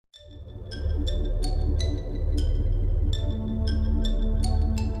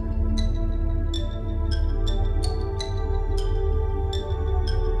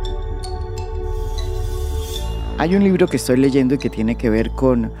Hay un libro que estoy leyendo y que tiene que ver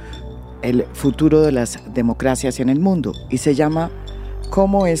con el futuro de las democracias en el mundo y se llama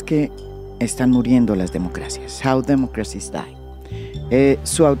 ¿Cómo es que están muriendo las democracias? How Democracies Die.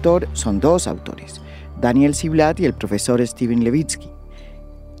 Su autor son dos autores, Daniel Ziblatt y el profesor Steven Levitsky.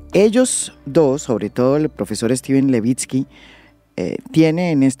 Ellos dos, sobre todo el profesor Steven Levitsky, tiene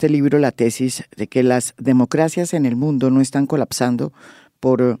en este libro la tesis de que las democracias en el mundo no están colapsando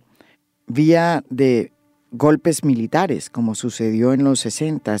por vía de golpes militares, como sucedió en los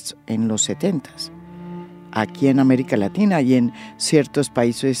 60s, en los 70s, aquí en América Latina y en ciertos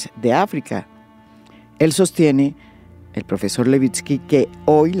países de África. Él sostiene, el profesor Levitsky, que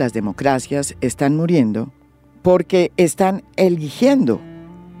hoy las democracias están muriendo porque están eligiendo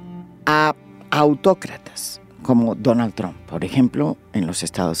a autócratas como Donald Trump, por ejemplo, en los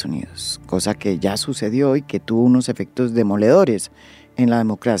Estados Unidos, cosa que ya sucedió y que tuvo unos efectos demoledores en la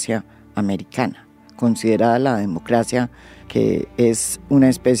democracia americana, considerada la democracia que es una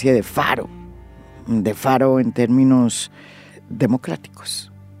especie de faro en términos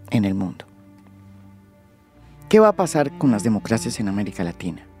democráticos en el mundo. ¿Qué va a pasar con las democracias en América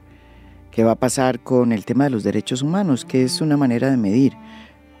Latina? ¿Qué va a pasar con el tema de los derechos humanos, que es una manera de medir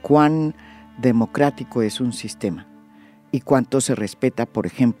cuán democrático es un sistema y cuánto se respeta, por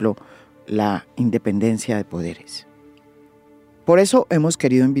ejemplo, la independencia de poderes? Por eso hemos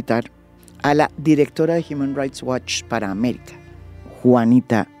querido invitar a la directora de Human Rights Watch para América,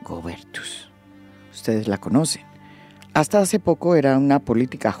 Juanita Gobertus. Ustedes la conocen. Hasta hace poco era una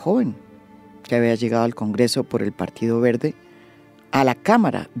política joven que había llegado al Congreso por el Partido Verde, a la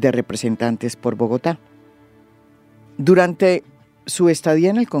Cámara de Representantes por Bogotá. Durante su estadía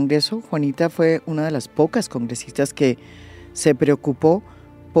en el Congreso, Juanita fue una de las pocas congresistas que se preocupó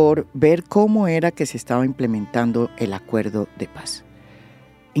por ver cómo era que se estaba implementando el acuerdo de paz.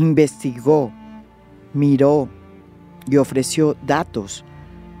 Investigó, miró y ofreció datos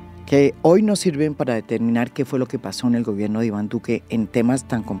que hoy nos sirven para determinar qué fue lo que pasó en el gobierno de Iván Duque en temas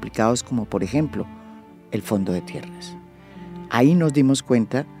tan complicados como, por ejemplo, el Fondo de Tierras. Ahí nos dimos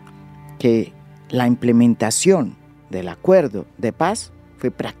cuenta que la implementación del acuerdo de paz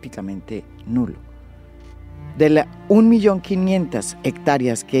fue prácticamente nulo. De las 1.500.000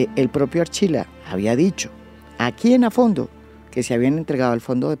 hectáreas que el propio Archila había dicho aquí en A Fondo que se habían entregado al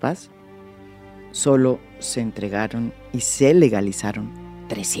Fondo de Paz, solo se entregaron y se legalizaron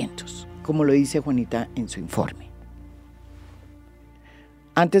 300, como lo dice Juanita en su informe.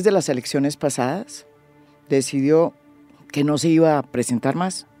 Antes de las elecciones pasadas, decidió que no se iba a presentar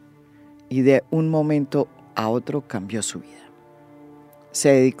más y de un momento a otro cambió su vida. Se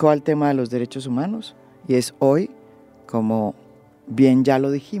dedicó al tema de los derechos humanos y es hoy, como bien ya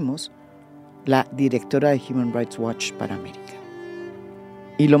lo dijimos, la directora de Human Rights Watch para América.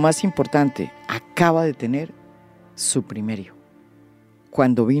 Y lo más importante, acaba de tener su primer hijo.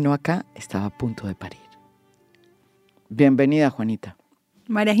 Cuando vino acá, estaba a punto de parir. Bienvenida, Juanita.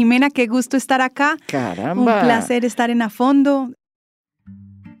 María Jimena, qué gusto estar acá. ¡Caramba! Un placer estar en A Fondo.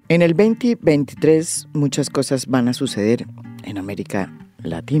 En el 2023 muchas cosas van a suceder en América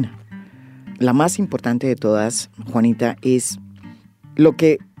Latina. La más importante de todas, Juanita, es lo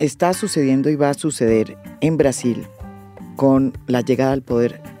que está sucediendo y va a suceder en Brasil con la llegada al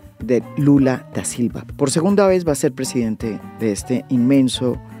poder de Lula da Silva. Por segunda vez va a ser presidente de este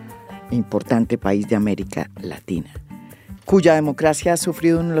inmenso, importante país de América Latina, cuya democracia ha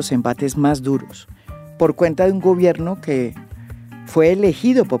sufrido uno de los embates más duros por cuenta de un gobierno que fue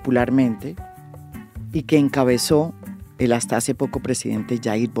elegido popularmente y que encabezó el hasta hace poco presidente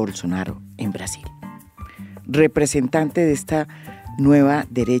Jair Bolsonaro en Brasil. Representante de esta nueva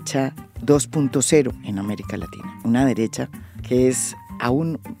derecha 2.0 en América Latina, una derecha que es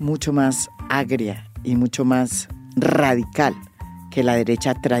aún mucho más agria y mucho más radical que la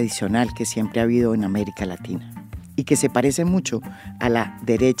derecha tradicional que siempre ha habido en América Latina y que se parece mucho a la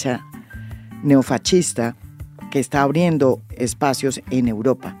derecha neofascista que está abriendo espacios en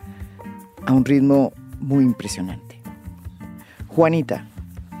Europa a un ritmo muy impresionante. Juanita,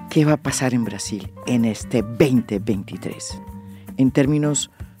 ¿qué va a pasar en Brasil en este 2023 en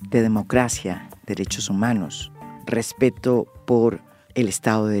términos de democracia, derechos humanos, respeto por el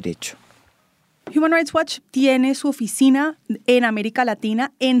Estado de Derecho? Human Rights Watch tiene su oficina en América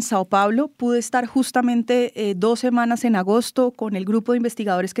Latina, en Sao Paulo. Pude estar justamente 2 semanas en agosto con el grupo de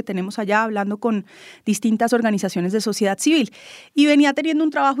investigadores que tenemos allá, hablando con distintas organizaciones de sociedad civil. Y venía teniendo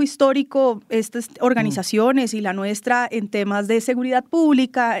un trabajo histórico, estas organizaciones y la nuestra, en temas de seguridad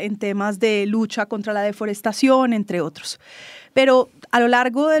pública, en temas de lucha contra la deforestación, entre otros. Pero a lo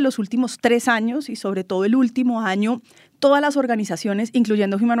largo de los últimos 3 años y sobre todo el último año, todas las organizaciones,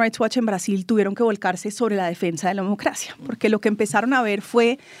 incluyendo Human Rights Watch en Brasil, tuvieron que volcarse sobre la defensa de la democracia, porque lo que empezaron a ver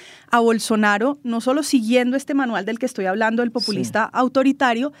fue a Bolsonaro no solo siguiendo este manual del que estoy hablando, el populista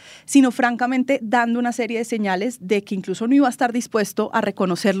autoritario, sino francamente dando una serie de señales de que incluso no iba a estar dispuesto a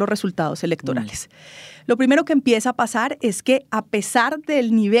reconocer los resultados electorales. Lo primero que empieza a pasar es que a pesar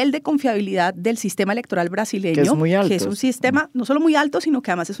del nivel de confiabilidad del sistema electoral brasileño, que es un sistema no solo muy alto, sino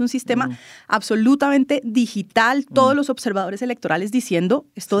que además es un sistema absolutamente digital, todos los observadores electorales diciendo,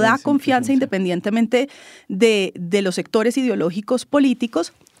 esto da confianza independientemente de los sectores ideológicos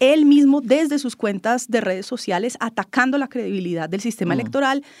políticos, él mismo desde sus cuentas de redes sociales atacando la credibilidad del sistema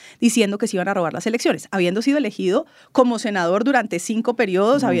electoral, diciendo que se iban a robar las elecciones, habiendo sido elegido como senador durante 5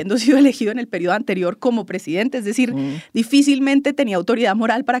 periodos, habiendo sido elegido en el periodo anterior como presidente, es decir, difícilmente tenía autoridad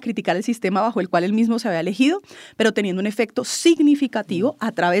moral para criticar el sistema bajo el cual él mismo se había elegido, pero teniendo un efecto significativo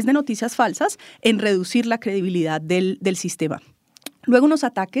a través de noticias falsas en reducir la credibilidad del sistema. Luego unos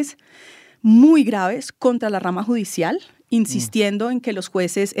ataques muy graves contra la rama judicial, insistiendo en que los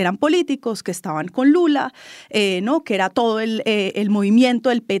jueces eran políticos, que estaban con Lula, ¿no? Que era todo el movimiento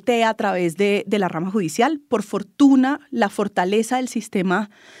del PT a través de la rama judicial. Por fortuna, la fortaleza del sistema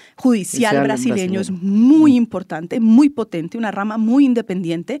judicial brasileño es muy importante, muy potente, una rama muy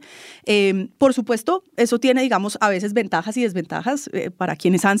independiente. Por supuesto, eso tiene, digamos, a veces ventajas y desventajas. Para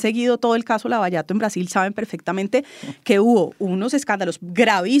quienes han seguido todo el caso Lavallato en Brasil saben perfectamente que hubo unos escándalos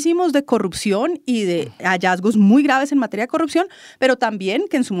gravísimos de corrupción y de hallazgos muy graves en materia de corrupción, pero también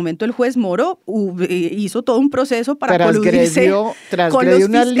que en su momento el juez Moro hizo todo un proceso para coludirse con los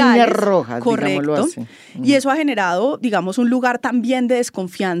unas fiscales. Líneas rojas, correcto, así. Y eso ha generado, digamos, un lugar también de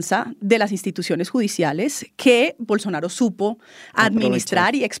desconfianza de las instituciones judiciales que Bolsonaro supo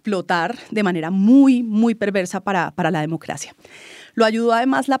administrar y explotar de manera muy, muy perversa para la democracia. Lo ayudó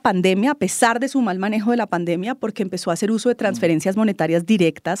además la pandemia, a pesar de su mal manejo de la pandemia, porque empezó a hacer uso de transferencias monetarias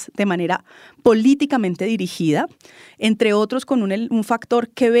directas de manera políticamente dirigida, entre otros con un factor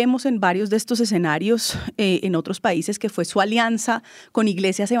que vemos en varios de estos escenarios en otros países, que fue su alianza con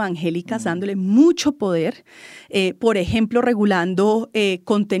iglesias evangélicas, dándole mucho poder, por ejemplo, regulando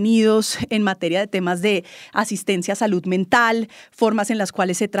contenidos en materia de temas de asistencia a salud mental, formas en las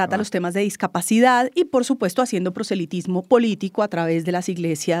cuales se trata los temas de discapacidad y, por supuesto, haciendo proselitismo político a través de las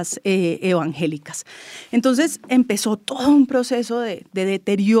iglesias evangélicas. Entonces empezó todo un proceso de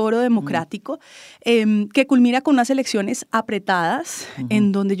deterioro democrático que culmina con unas elecciones apretadas,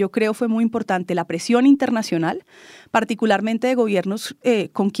 en donde yo creo fue muy importante la presión internacional, particularmente de gobiernos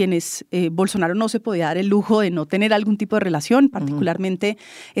con quienes Bolsonaro no se podía dar el lujo de no tener algún tipo de relación, particularmente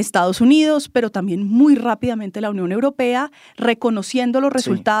Estados Unidos, pero también muy rápidamente la Unión Europea, reconociendo los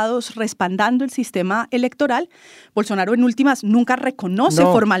resultados, respaldando el sistema electoral. Bolsonaro en últimas nunca reconoce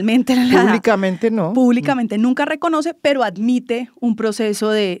formalmente públicamente no. Públicamente nunca reconoce, pero admite un proceso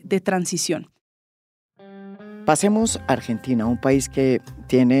de transición. Pasemos a Argentina, un país que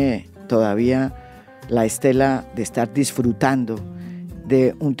tiene todavía la estela de estar disfrutando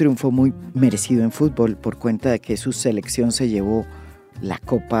de un triunfo muy merecido en fútbol por cuenta de que su selección se llevó la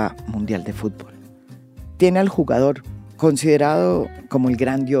Copa Mundial de Fútbol. Tiene al jugador considerado como el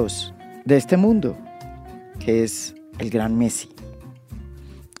gran dios de este mundo, que es el gran Messi.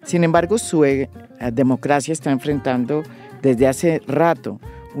 Sin embargo, su democracia está enfrentando desde hace rato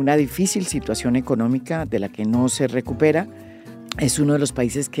una difícil situación económica de la que no se recupera. Es uno de los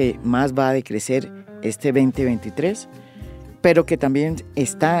países que más va a decrecer este 2023, pero que también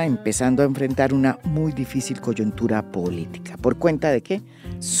está empezando a enfrentar una muy difícil coyuntura política. ¿Por cuenta de qué?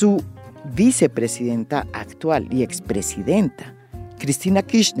 Su vicepresidenta actual y expresidenta, Cristina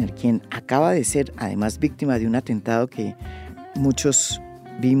Kirchner, quien acaba de ser además víctima de un atentado que muchos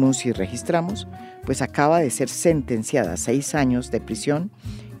vimos y registramos, pues acaba de ser sentenciada a 6 años de prisión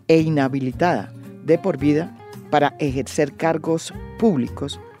e inhabilitada de por vida para ejercer cargos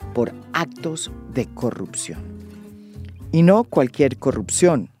públicos por actos de corrupción. Y no cualquier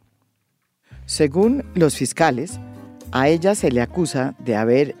corrupción. Según los fiscales, a ella se le acusa de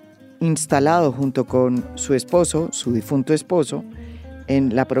haber instalado junto con su esposo, su difunto esposo,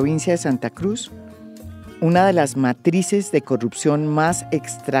 en la provincia de Santa Cruz, una de las matrices de corrupción más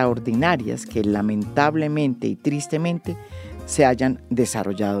extraordinarias que lamentablemente y tristemente se hayan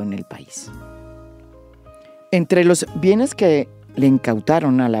desarrollado en el país. Entre los bienes que le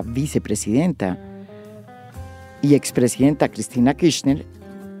incautaron a la vicepresidenta y expresidenta Cristina Kirchner,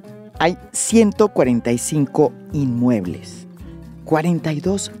 hay 145 inmuebles,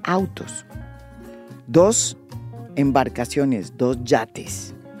 42 autos, 2 embarcaciones, 2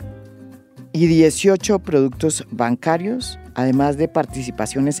 yates y 18 productos bancarios, además de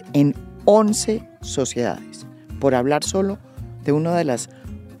participaciones en 11 sociedades. por hablar solo de una de las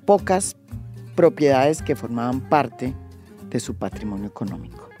pocas propiedades que formaban parte de su patrimonio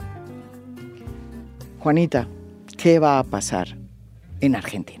económico. Juanita, ¿qué va a pasar en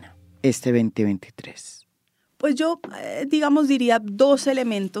Argentina este 2023? Pues yo, diría 2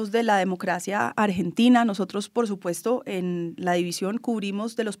 elementos de la democracia argentina. Nosotros, por supuesto, en la división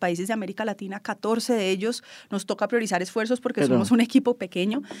cubrimos de los países de América Latina, 14 de ellos. Nos toca priorizar esfuerzos porque somos un equipo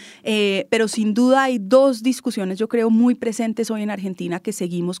pequeño, pero sin duda hay 2 discusiones, yo creo, muy presentes hoy en Argentina que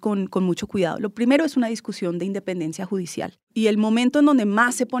seguimos con mucho cuidado. Lo primero es una discusión de independencia judicial. Y el momento en donde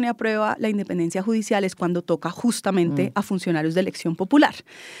más se pone a prueba la independencia judicial es cuando toca justamente a funcionarios de elección popular.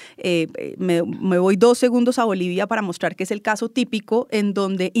 Me voy 2 segundos a Bolivia para mostrar que es el caso típico en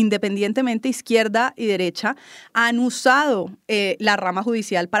donde independientemente izquierda y derecha han usado la rama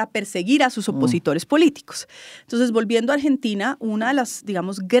judicial para perseguir a sus opositores políticos. Entonces, volviendo a Argentina, una de las,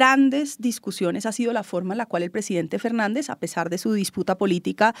 grandes discusiones ha sido la forma en la cual el presidente Fernández, a pesar de su disputa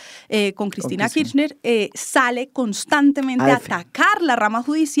política con Cristina Kirchner, sale constantemente a atacar la rama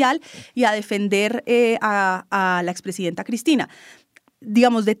judicial y a defender a la expresidenta Cristina.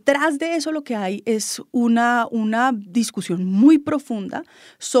 Detrás de eso lo que hay es una discusión muy profunda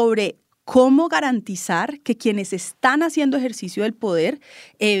sobre cómo garantizar que quienes están haciendo ejercicio del poder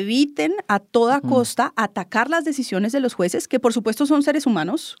eviten a toda costa atacar las decisiones de los jueces, que por supuesto son seres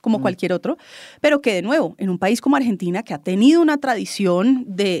humanos, como cualquier otro, pero que de nuevo, en un país como Argentina, que ha tenido una tradición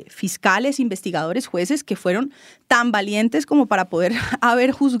de fiscales, investigadores, jueces, que fueron tan valientes como para poder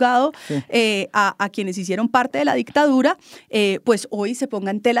haber juzgado a quienes hicieron parte de la dictadura, pues hoy se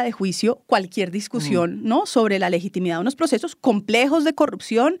ponga en tela de juicio cualquier discusión, ¿no?, sobre la legitimidad de unos procesos complejos de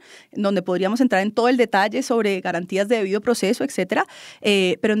corrupción, donde podríamos entrar en todo el detalle sobre garantías de debido proceso, etcétera,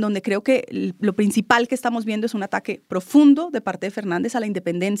 pero en donde creo que lo principal que estamos viendo es un ataque profundo de parte de Fernández a la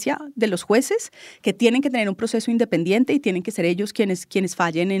independencia de los jueces, que tienen que tener un proceso independiente y tienen que ser ellos quienes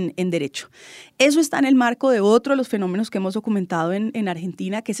fallen en derecho. Eso está en el marco de otro de los fenómenos que hemos documentado en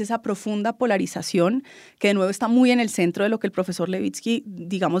Argentina, que es esa profunda polarización, que de nuevo está muy en el centro de lo que el profesor Levitsky,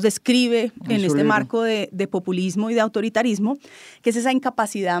 describe en este marco de populismo y de autoritarismo, que es esa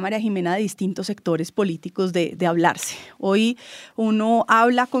incapacidad, María Jimena, de distintos sectores políticos de hablarse. Hoy uno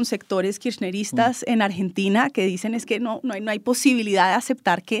habla con sectores kirchneristas en Argentina que dicen es que no hay posibilidad de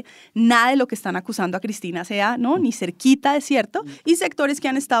aceptar que nada de lo que están acusando a Cristina sea, ¿no?, ni cerquita de cierto, y sectores que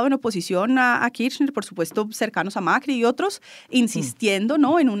han estado en oposición a Kirchner, por supuesto cercanos a Macri y otros, insistiendo,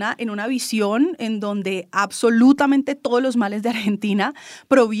 ¿no?, en una visión en donde absolutamente todos los males de Argentina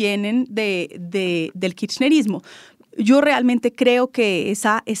provienen del kirchnerismo. Yo realmente creo que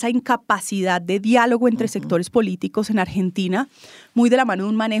esa incapacidad de diálogo entre sectores políticos en Argentina, muy de la mano de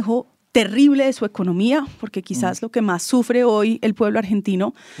un manejo terrible de su economía, porque quizás lo que más sufre hoy el pueblo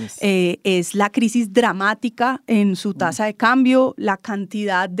argentino es la crisis dramática en su tasa de cambio, la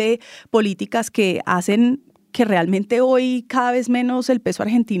cantidad de políticas que hacen que realmente hoy cada vez menos el peso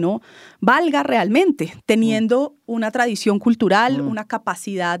argentino valga realmente, teniendo una tradición cultural, una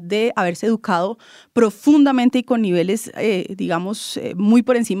capacidad de haberse educado profundamente y con niveles, muy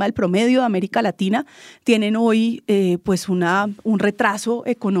por encima del promedio de América Latina, tienen hoy pues un retraso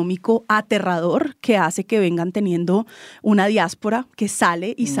económico aterrador que hace que vengan teniendo una diáspora que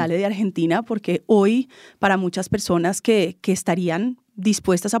sale de Argentina, porque hoy para muchas personas que estarían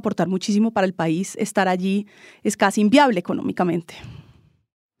dispuestas a aportar muchísimo para el país, estar allí es casi inviable económicamente.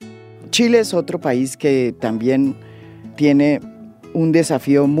 Chile es otro país que también tiene un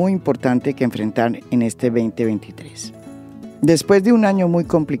desafío muy importante que enfrentar en este 2023. Después de un año muy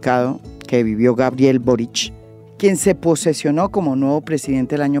complicado que vivió Gabriel Boric, quien se posesionó como nuevo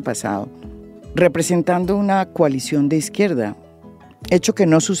presidente el año pasado, representando una coalición de izquierda, hecho que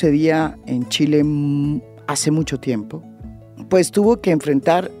no sucedía en Chile hace mucho tiempo, pues tuvo que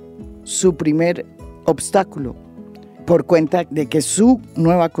enfrentar su primer obstáculo por cuenta de que su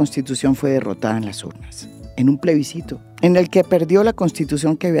nueva constitución fue derrotada en las urnas, en un plebiscito, en el que perdió la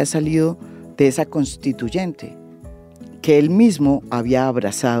constitución que había salido de esa constituyente, que él mismo había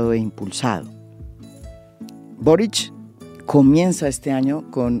abrazado e impulsado. Boric comienza este año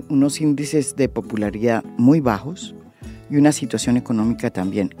con unos índices de popularidad muy bajos y una situación económica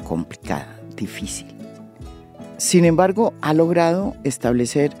también complicada, difícil. Sin embargo, ha logrado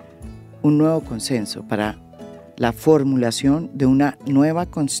establecer un nuevo consenso para la formulación de una nueva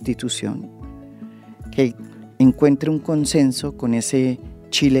constitución que encuentre un consenso con ese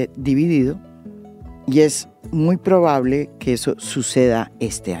Chile dividido, y es muy probable que eso suceda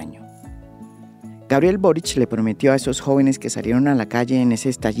este año. Gabriel Boric le prometió a esos jóvenes que salieron a la calle en ese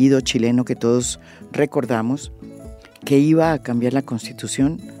estallido chileno que todos recordamos que iba a cambiar la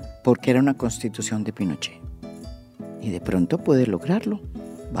constitución porque era una constitución de Pinochet. y de pronto puede lograrlo.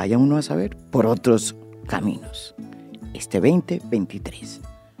 Vaya uno a saber, por otros caminos. Este 2023.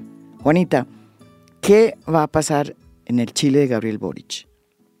 Juanita, ¿qué va a pasar en el Chile de Gabriel Boric?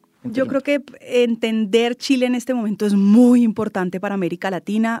 Yo creo que entender Chile en este momento es muy importante para América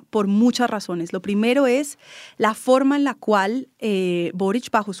Latina por muchas razones. Lo primero es la forma en la cual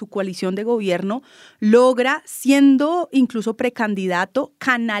Boric, bajo su coalición de gobierno, logra, siendo incluso precandidato,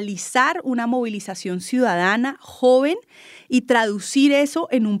 canalizar una movilización ciudadana joven y traducir eso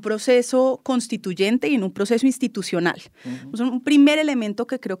en un proceso constituyente y en un proceso institucional. Es un primer elemento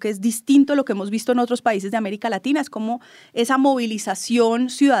que creo que es distinto a lo que hemos visto en otros países de América Latina, es como esa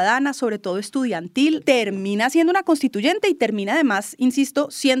movilización ciudadana, sobre todo estudiantil, termina siendo una constituyente y termina además, insisto,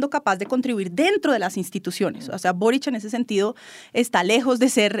 siendo capaz de contribuir dentro de las instituciones. O sea, Boric en ese sentido está lejos de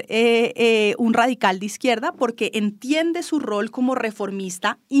ser un radical de izquierda porque entiende su rol como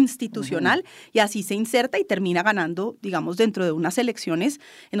reformista institucional y así se inserta y termina ganando, digamos, dentro de unas elecciones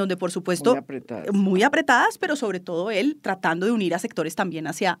en donde, por supuesto, muy apretadas, pero sobre todo él tratando de unir a sectores también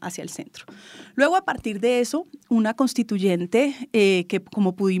hacia el centro. Luego, a partir de eso, una constituyente que,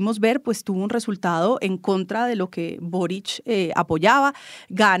 como pudimos ver, pues tuvo un resultado en contra de lo que Boric apoyaba,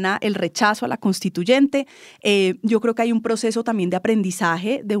 gana el rechazo a la constituyente. Yo creo que hay un proceso también de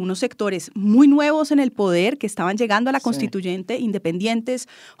aprendizaje de unos sectores muy nuevos en el poder que estaban llegando a la constituyente, independientes,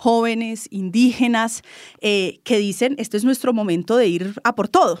 jóvenes, indígenas, que dicen, este es nuestro momento de ir a por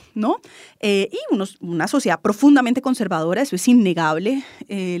todo, ¿no? Y una sociedad profundamente conservadora, eso es innegable.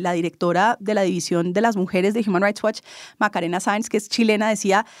 La directora de la División de las Mujeres de Human Rights Watch, Macarena Sáenz, que es chilena,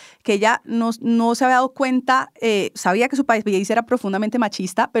 decía que ella no se había dado cuenta, sabía que su país era profundamente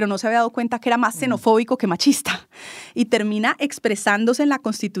machista, pero no se había dado cuenta que era más xenofóbico que machista. Y termina expresándose en la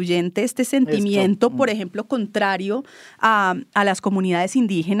constituyente este sentimiento, por ejemplo, contrario a las comunidades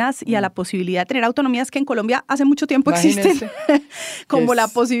indígenas y a la posibilidad de tener autonomías que en Colombia hace mucho tiempo existen, como la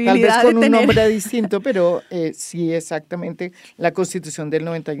posibilidad de tener... Tal vez con un nombre distinto, pero sí, exactamente, la Constitución del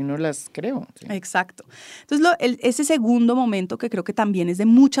 91 las creó. Sí. Exacto. Entonces, ese segundo momento que creo que también es de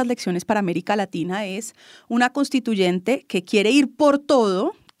muchas lecciones para América Latina es una constituyente que quiere ir por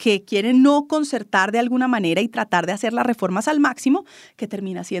todo, que quiere no concertar de alguna manera y tratar de hacer las reformas al máximo, que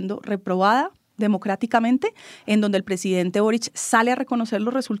termina siendo reprobada democráticamente, en donde el presidente Boric sale a reconocer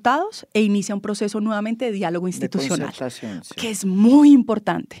los resultados e inicia un proceso nuevamente de diálogo institucional, que es muy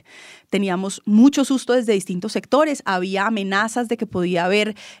importante. Teníamos mucho susto desde distintos sectores, había amenazas de que podía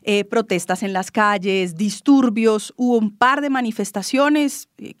haber protestas en las calles, disturbios, hubo un par de manifestaciones,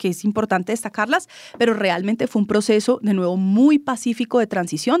 que es importante destacarlas, pero realmente fue un proceso, de nuevo, muy pacífico de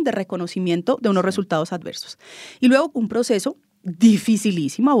transición, de reconocimiento de unos resultados adversos. Y luego un proceso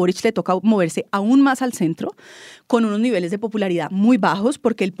dificilísimo. A Boric le toca moverse aún más al centro, con unos niveles de popularidad muy bajos,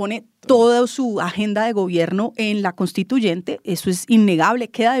 porque él pone toda su agenda de gobierno en la constituyente. Eso es innegable,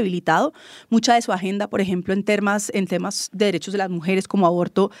 queda debilitado. Mucha de su agenda, por ejemplo, en temas de derechos de las mujeres como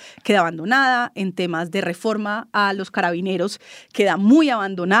aborto, queda abandonada. En temas de reforma a los carabineros, queda muy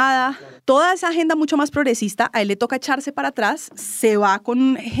abandonada. Toda esa agenda mucho más progresista, a él le toca echarse para atrás. Se va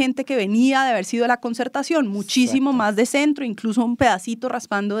con gente que venía de haber sido de la concertación, muchísimo más de centro, incluso un pedacito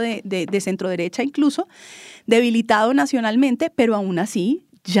raspando de centro derecha, incluso debilitado nacionalmente, pero aún así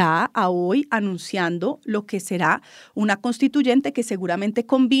ya a hoy anunciando lo que será una constituyente que seguramente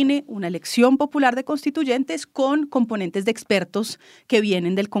combine una elección popular de constituyentes con componentes de expertos que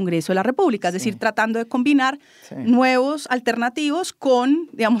vienen del Congreso de la República, es decir, tratando de combinar nuevos alternativos con,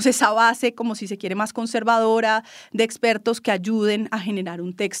 digamos, esa base, como si se quiere, más conservadora de expertos que ayuden a generar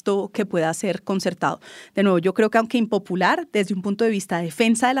un texto que pueda ser concertado. De nuevo, yo creo que aunque impopular, desde un punto de vista de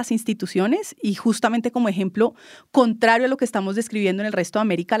defensa de las instituciones y justamente como ejemplo contrario a lo que estamos describiendo en el resto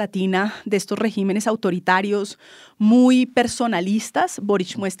de América Latina, de estos regímenes autoritarios muy personalistas,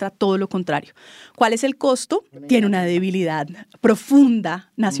 Boric muestra todo lo contrario. ¿Cuál es el costo? Tiene una debilidad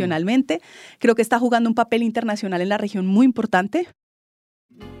profunda nacionalmente. Creo que está jugando un papel internacional en la región muy importante.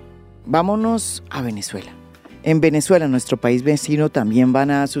 Vámonos a Venezuela. En Venezuela, nuestro país vecino, también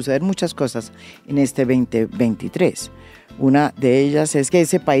van a suceder muchas cosas en este 2023. Una de ellas es que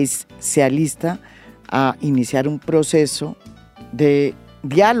ese país se alista a iniciar un proceso de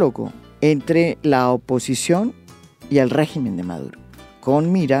diálogo entre la oposición y el régimen de Maduro,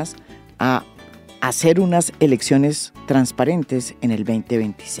 con miras a hacer unas elecciones transparentes en el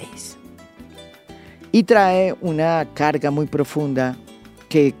 2026. Y trae una carga muy profunda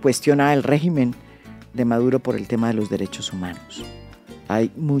que cuestiona el régimen de Maduro por el tema de los derechos humanos.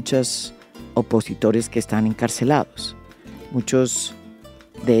 Hay muchos opositores que están encarcelados, muchos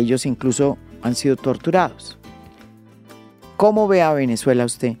de ellos incluso han sido torturados. ¿Cómo ve a Venezuela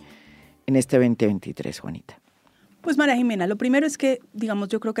usted en este 2023, Juanita? Pues María Jimena, lo primero es que, digamos,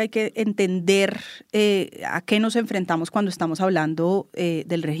 yo creo que hay que entender a qué nos enfrentamos cuando estamos hablando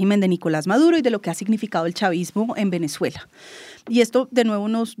del régimen de Nicolás Maduro y de lo que ha significado el chavismo en Venezuela. Y esto, de nuevo,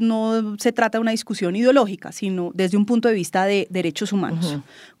 no se trata de una discusión ideológica, sino desde un punto de vista de derechos humanos.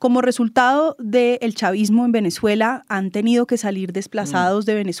 Como resultado del chavismo en Venezuela, han tenido que salir desplazados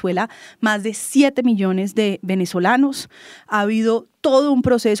de Venezuela más de 7 millones de venezolanos. Ha habido todo un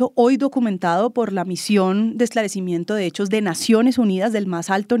proceso hoy documentado por la Misión de Esclarecimiento de Hechos de Naciones Unidas del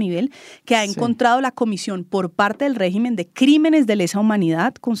más alto nivel, que ha encontrado la comisión por parte del régimen de crímenes de lesa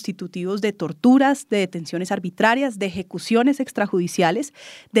humanidad constitutivos de torturas, de detenciones arbitrarias, de ejecuciones extrajudiciales,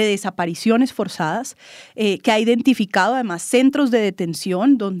 de desapariciones forzadas, que ha identificado además centros de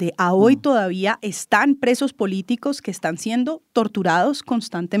detención donde a hoy todavía están presos políticos que están siendo torturados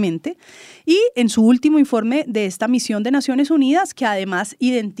constantemente. Y en su último informe de esta misión de Naciones Unidas, que además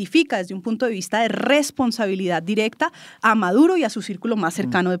identifica desde un punto de vista de responsabilidad directa a Maduro y a su círculo más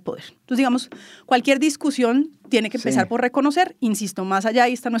cercano de poder. Entonces, digamos, cualquier discusión tiene que empezar por reconocer, insisto, más allá,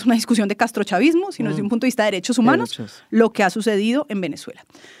 y esta no es una discusión de castrochavismo, sino desde un punto de vista de derechos humanos, lo que ha sucedido en Venezuela.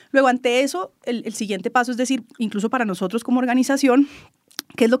 Luego, ante eso, el siguiente paso es decir, incluso para nosotros como organización,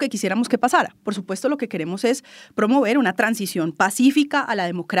 ¿qué es lo que quisiéramos que pasara? Por supuesto, lo que queremos es promover una transición pacífica a la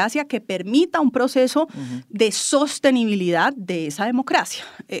democracia que permita un proceso de sostenibilidad de esa democracia.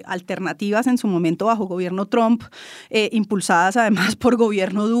 Alternativas en su momento bajo gobierno Trump, impulsadas además por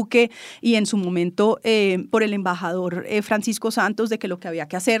gobierno Duque y en su momento por el embajador Francisco Santos, de que lo que había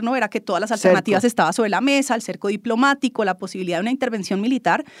que hacer no era que todas las alternativas estaban sobre la mesa, el cerco diplomático, la posibilidad de una intervención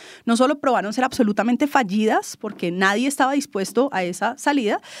militar, no solo probaron ser absolutamente fallidas porque nadie estaba dispuesto a esa salida,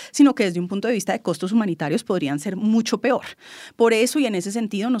 sino que desde un punto de vista de costos humanitarios podrían ser mucho peor. Por eso y en ese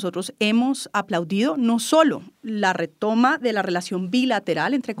sentido nosotros hemos aplaudido no solo la retoma de la relación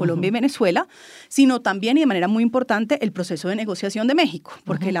bilateral entre Colombia y Venezuela, sino también y de manera muy importante el proceso de negociación de México,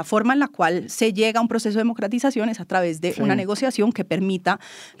 porque la forma en la cual se llega a un proceso de democratización es a través de una negociación que permita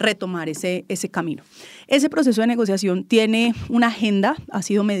retomar ese camino. Ese proceso de negociación tiene una agenda, ha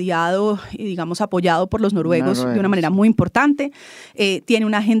sido mediado y digamos apoyado por los noruegos de una manera muy importante, tiene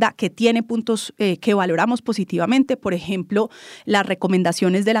una agenda que tiene puntos que valoramos positivamente, por ejemplo, las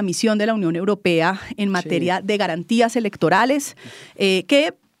recomendaciones de la misión de la Unión Europea en materia de garantías electorales,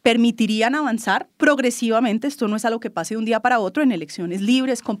 que permitirían avanzar progresivamente, esto no es algo que pase de un día para otro, en elecciones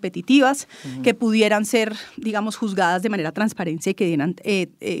libres, competitivas, que pudieran ser, digamos, juzgadas de manera transparente y que dieran,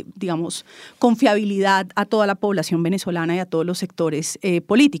 digamos, confiabilidad a toda la población venezolana y a todos los sectores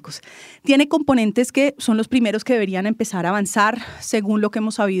políticos. Tiene componentes que son los primeros que deberían empezar a avanzar, según lo que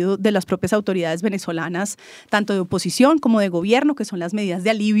hemos sabido de las propias autoridades venezolanas, tanto de oposición como de gobierno, que son las medidas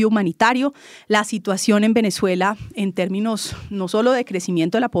de alivio humanitario, la situación en Venezuela en términos no solo de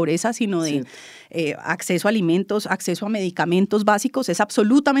crecimiento de la pobreza, sino de acceso a alimentos, acceso a medicamentos básicos, es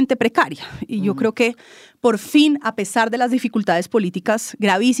absolutamente precaria. Y yo creo que por fin, a pesar de las dificultades políticas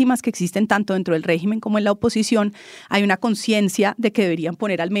gravísimas que existen tanto dentro del régimen como en la oposición, hay una conciencia de que deberían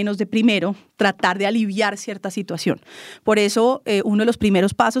poner al menos de primero, tratar de aliviar cierta situación. Por eso, uno de los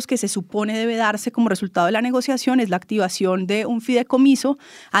primeros pasos que se supone debe darse como resultado de la negociación es la activación de un fideicomiso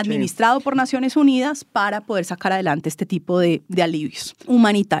administrado por Naciones Unidas para poder sacar adelante este tipo de alivios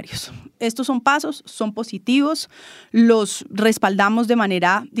humanitarios. Estos son pasos, son positivos, los respaldamos de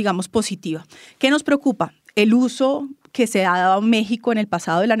manera, digamos, positiva. ¿Qué nos preocupa? El uso que se ha dado a México en el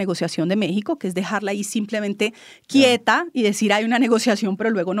pasado de la negociación de México, que es dejarla ahí simplemente quieta y decir hay una negociación, pero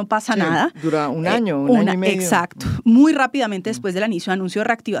luego no pasa nada. Dura un año, un año y medio. Exacto. Muy rápidamente después del anuncio de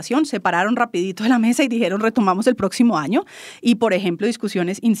reactivación, se pararon rapidito de la mesa y dijeron retomamos el próximo año. Y, por ejemplo,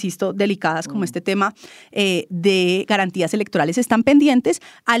 discusiones, insisto, delicadas como este tema de garantías electorales están pendientes,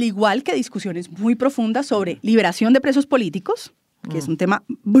 al igual que discusiones muy profundas sobre liberación de presos políticos, que es un tema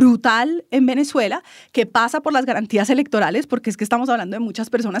brutal en Venezuela, que pasa por las garantías electorales, porque es que estamos hablando de muchas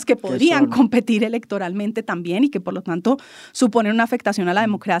personas que podrían competir electoralmente también y que por lo tanto suponen una afectación a la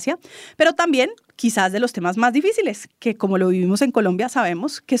democracia, pero también quizás de los temas más difíciles, que como lo vivimos en Colombia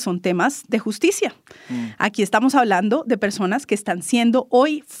sabemos que son temas de justicia. Aquí estamos hablando de personas que están siendo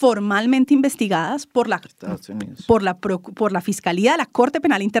hoy formalmente investigadas por la Fiscalía de la Corte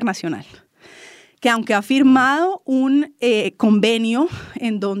Penal Internacional, que aunque ha firmado un convenio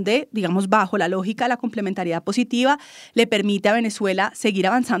en donde, digamos, bajo la lógica de la complementariedad positiva, le permite a Venezuela seguir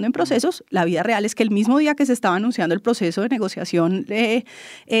avanzando en procesos, la vida real es que el mismo día que se estaba anunciando el proceso de negociación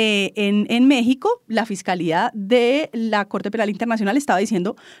en México, la Fiscalía de la Corte Penal Internacional estaba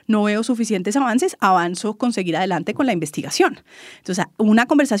diciendo no veo suficientes avances, avanzo con seguir adelante con la investigación. Entonces, una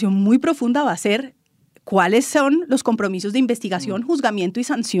conversación muy profunda va a ser cuáles son los compromisos de investigación, juzgamiento y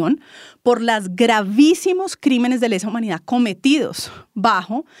sanción por los gravísimos crímenes de lesa humanidad cometidos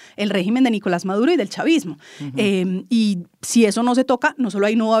bajo el régimen de Nicolás Maduro y del chavismo. Y si eso no se toca, no solo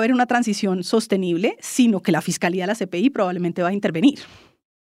ahí no va a haber una transición sostenible, sino que la Fiscalía de la CPI probablemente va a intervenir.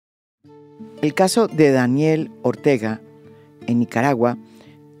 El caso de Daniel Ortega en Nicaragua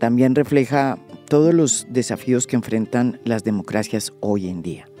también refleja todos los desafíos que enfrentan las democracias hoy en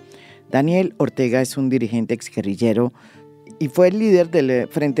día. Daniel Ortega es un dirigente exguerrillero y fue el líder del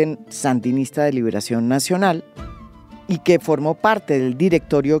Frente Sandinista de Liberación Nacional y que formó parte del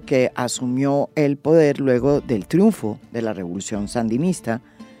directorio que asumió el poder luego del triunfo de la Revolución Sandinista,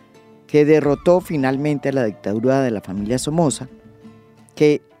 que derrotó finalmente a la dictadura de la familia Somoza,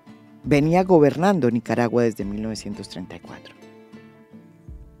 que venía gobernando Nicaragua desde 1934.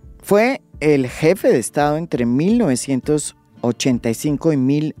 Fue el jefe de Estado entre 1985 y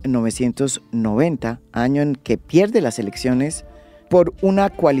 1990, año en que pierde las elecciones por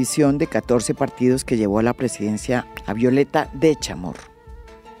una coalición de 14 partidos que llevó a la presidencia a Violeta de Chamorro.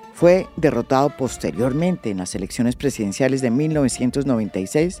 Fue derrotado posteriormente en las elecciones presidenciales de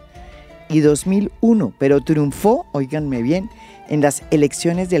 1996 y 2001, pero triunfó, óiganme bien, en las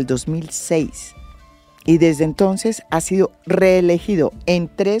elecciones del 2006. Y desde entonces ha sido reelegido en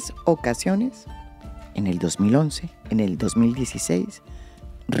 3 ocasiones, en el 2011, en el 2016,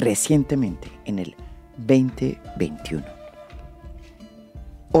 recientemente en el 2021.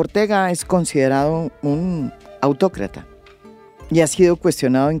 Ortega es considerado un autócrata y ha sido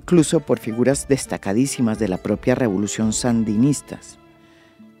cuestionado incluso por figuras destacadísimas de la propia revolución sandinista.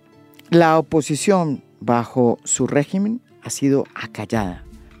 La oposición bajo su régimen ha sido acallada.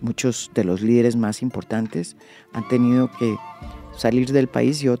 Muchos de los líderes más importantes han tenido que salir del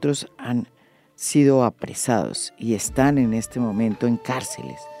país y otros han sido apresados y están en este momento en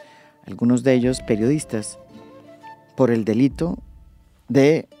cárceles, algunos de ellos periodistas, por el delito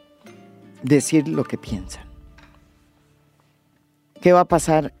de decir lo que piensan. ¿Qué va a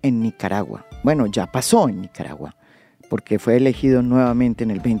pasar en Nicaragua? Bueno, ya pasó en Nicaragua, porque fue elegido nuevamente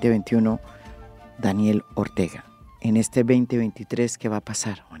en el 2021 Daniel Ortega. En este 2023, ¿qué va a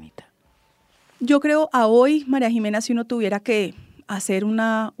pasar, Juanita? Yo creo a hoy, María Jimena, si uno tuviera que hacer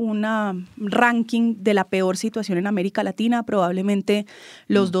una ranking de la peor situación en América Latina, probablemente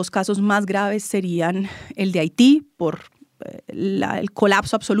los 2 casos más graves serían el de Haití por el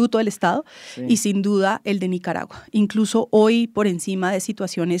colapso absoluto del Estado, sí, y sin duda el de Nicaragua. Incluso hoy por encima de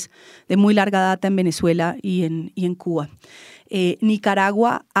situaciones de muy larga data en Venezuela y en Cuba.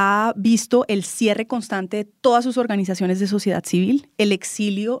 Nicaragua ha visto el cierre constante de todas sus organizaciones de sociedad civil, el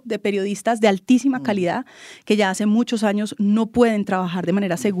exilio de periodistas de altísima calidad que ya hace muchos años no pueden trabajar de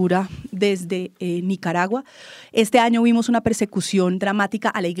manera segura desde Nicaragua. Este año vimos una persecución dramática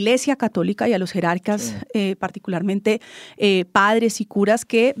a la Iglesia Católica y a los jerarcas, sí, particularmente padres y curas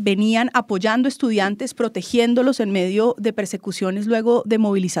que venían apoyando estudiantes, protegiéndolos en medio de persecuciones luego de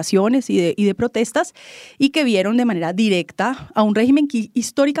movilizaciones y de protestas, y que vieron de manera directa a un régimen que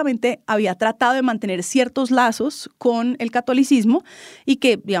históricamente había tratado de mantener ciertos lazos con el catolicismo y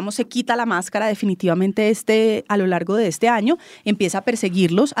que, digamos, se quita la máscara definitivamente a lo largo de este año, empieza a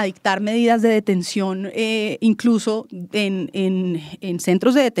perseguirlos, a dictar medidas de detención, incluso en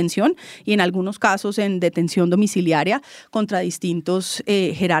centros de detención y en algunos casos en detención domiciliaria contra distintos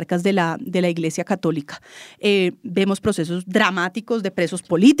jerarcas de la Iglesia Católica. Vemos procesos dramáticos de presos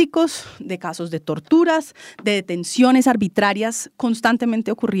políticos, de casos de torturas, de detenciones arbitrarias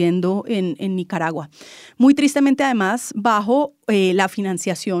constantemente ocurriendo en Nicaragua. Muy tristemente, además, bajo la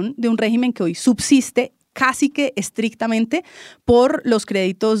financiación de un régimen que hoy subsiste casi que estrictamente por los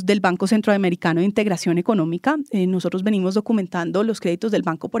créditos del Banco Centroamericano de Integración Económica. Nosotros venimos documentando los créditos del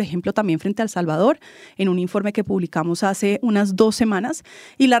banco, por ejemplo, también frente a El Salvador, en un informe que publicamos hace unas 2 semanas,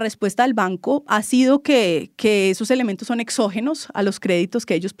 y la respuesta del banco ha sido que esos elementos son exógenos a los créditos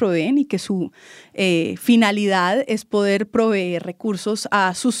que ellos proveen y que su finalidad es poder proveer recursos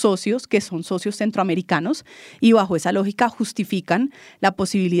a sus socios, que son socios centroamericanos, y bajo esa lógica justifican la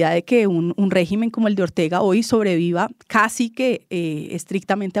posibilidad de que un régimen como el de Ortega hoy sobreviva casi que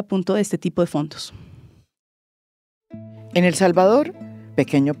estrictamente a punto de este tipo de fondos. En El Salvador,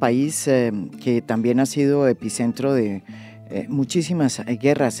 pequeño país que también ha sido epicentro de muchísimas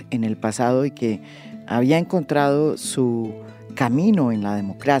guerras en el pasado y que había encontrado su camino en la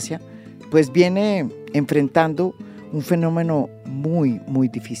democracia, pues viene enfrentando un fenómeno muy, muy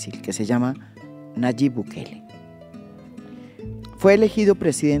difícil que se llama Nayib Bukele. Fue elegido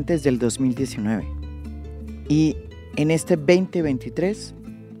presidente desde el 2019. Y en este 2023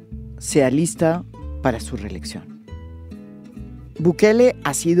 se alista para su reelección. Bukele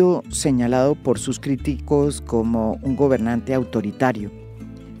ha sido señalado por sus críticos como un gobernante autoritario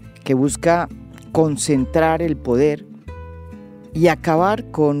que busca concentrar el poder y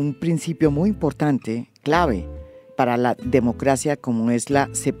acabar con un principio muy importante, clave para la democracia, como es la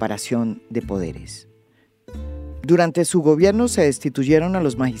separación de poderes. Durante su gobierno se destituyeron a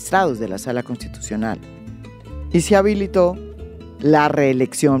los magistrados de la Sala Constitucional y se habilitó la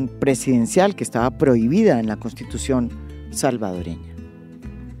reelección presidencial que estaba prohibida en la Constitución salvadoreña.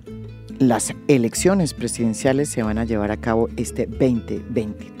 Las elecciones presidenciales se van a llevar a cabo este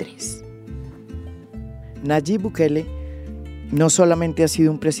 2023. Nayib Bukele no solamente ha sido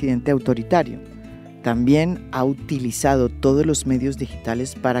un presidente autoritario, también ha utilizado todos los medios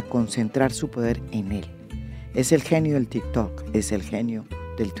digitales para concentrar su poder en él. Es el genio del TikTok, es el genio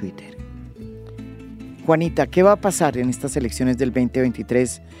del Twitter. Juanita, ¿qué va a pasar en estas elecciones del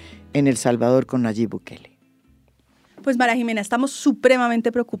 2023 en El Salvador con Nayib Bukele? Pues María Jimena, estamos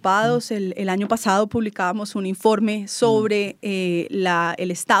supremamente preocupados. El año pasado publicábamos un informe sobre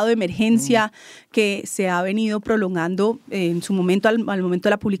el estado de emergencia que se ha venido prolongando en su momento, al momento de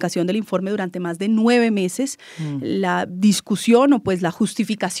la publicación del informe, durante más de 9 meses. La discusión o pues la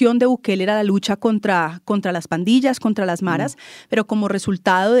justificación de Bukele era la lucha contra las pandillas, contra las maras, pero como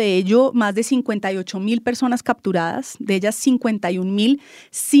resultado de ello, más de 58,000 personas capturadas, de ellas 51,000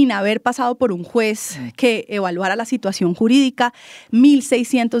 sin haber pasado por un juez que evaluara la situación jurídica,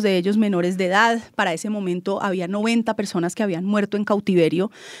 1,600 de ellos menores de edad. Para ese momento había 90 personas que habían muerto en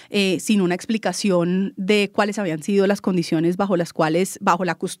cautiverio sin una explicación de cuáles habían sido las condiciones bajo las cuales, bajo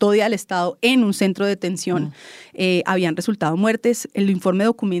la custodia del Estado en un centro de detención, habían resultado muertes. El informe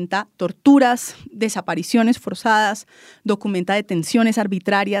documenta torturas, desapariciones forzadas, documenta detenciones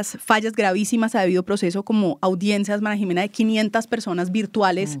arbitrarias, fallas gravísimas a debido proceso, como audiencias, María Jimena, de 500 personas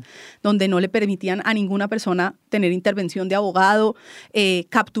virtuales, donde no le permitían a ninguna persona tener intervención de abogado,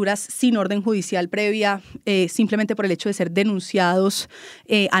 capturas sin orden judicial previa, simplemente por el hecho de ser denunciados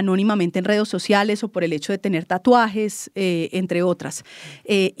anónimamente en redes sociales o por el hecho de tener tatuajes, entre otras.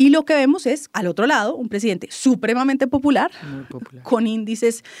 Y lo que vemos es, al otro lado, un presidente supremamente popular, con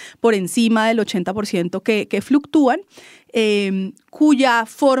índices por encima del 80% que fluctúan, cuya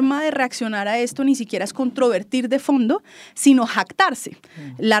forma de reaccionar a esto ni siquiera es controvertir de fondo, sino jactarse.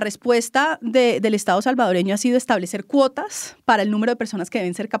 La respuesta del Estado salvadoreño ha sido establecer cuotas para el número de personas que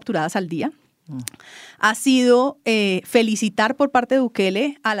deben ser capturadas al día. Ha sido felicitar por parte de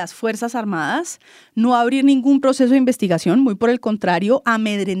Bukele a las Fuerzas Armadas, no abrir ningún proceso de investigación, muy por el contrario,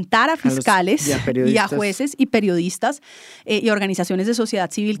 amedrentar a fiscales y a jueces y periodistas y organizaciones de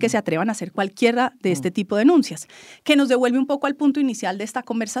sociedad civil que se atrevan a hacer cualquiera de este tipo de denuncias, que nos devuelve un poco al punto inicial de esta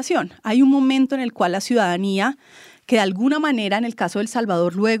conversación. Hay un momento en el cual la ciudadanía, que de alguna manera en el caso de El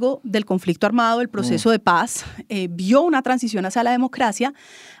Salvador, luego del conflicto armado, el proceso de paz, vio una transición hacia la democracia,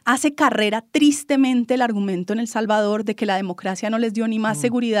 hace carrera tristemente el argumento en El Salvador de que la democracia no les dio ni más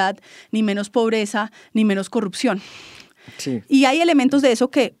seguridad, ni menos pobreza, ni menos corrupción. Sí. Y hay elementos de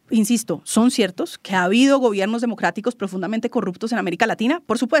eso que, insisto, son ciertos, que ha habido gobiernos democráticos profundamente corruptos en América Latina,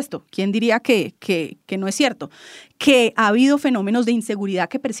 por supuesto. ¿Quién diría que no es cierto? Que ha habido fenómenos de inseguridad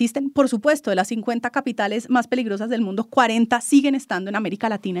que persisten, por supuesto. De las 50 capitales más peligrosas del mundo, 40 siguen estando en América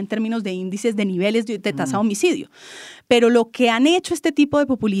Latina en términos de índices de niveles de tasa de homicidio. Pero lo que han hecho este tipo de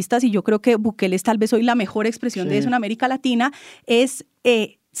populistas, y yo creo que Bukele es tal vez hoy la mejor expresión de eso en América Latina, es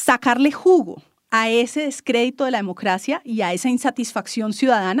sacarle jugo a ese descrédito de la democracia y a esa insatisfacción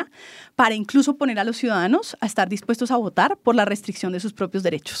ciudadana para incluso poner a los ciudadanos a estar dispuestos a votar por la restricción de sus propios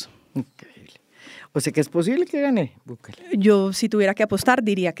derechos. Increíble. O sea que es posible que gane Bukele. Yo, si tuviera que apostar,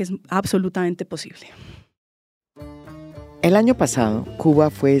 diría que es absolutamente posible. El año pasado, Cuba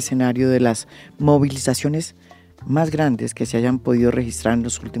fue escenario de las movilizaciones más grandes que se hayan podido registrar en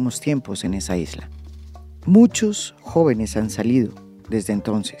los últimos tiempos en esa isla. Muchos jóvenes han salido desde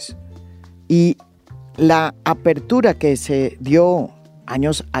entonces. Y la apertura que se dio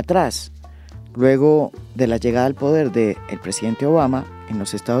años atrás, luego de la llegada al poder del presidente Obama en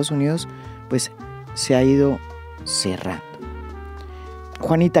los Estados Unidos, pues se ha ido cerrando.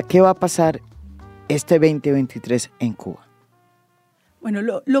 Juanita, ¿qué va a pasar este 2023 en Cuba? Bueno,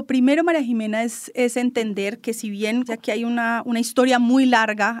 lo primero, María Jimena, es entender que si bien aquí hay una historia muy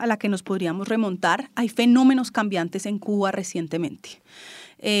larga a la que nos podríamos remontar, hay fenómenos cambiantes en Cuba recientemente.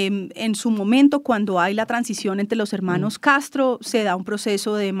 En su momento, cuando hay la transición entre los hermanos Castro, se da un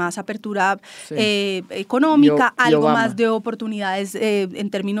proceso de más apertura económica, algo más de oportunidades en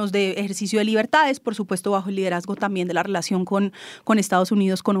términos de ejercicio de libertades, por supuesto bajo el liderazgo también de la relación con Estados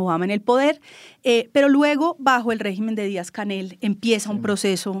Unidos, con Obama en el poder, pero luego bajo el régimen de Díaz-Canel empieza un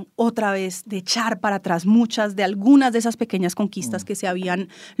proceso otra vez de echar para atrás algunas de esas pequeñas conquistas que se habían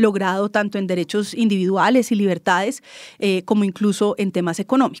logrado tanto en derechos individuales y libertades como incluso en temas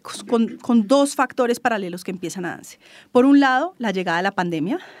económicos, con dos factores paralelos que empiezan a darse. Por un lado, la llegada de la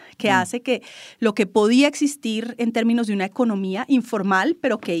pandemia, que hace que lo que podía existir en términos de una economía informal,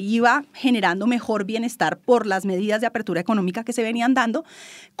 pero que iba generando mejor bienestar por las medidas de apertura económica que se venían dando,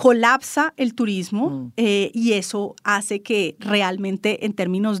 colapsa el turismo y eso hace que realmente en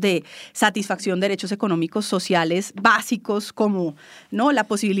términos de satisfacción de derechos económicos sociales básicos como, ¿no?, la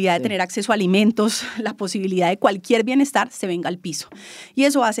posibilidad de tener acceso a alimentos, la posibilidad de cualquier bienestar, se venga al piso. Y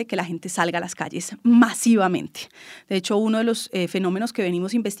eso hace que la gente salga a las calles masivamente. De hecho, uno de los fenómenos que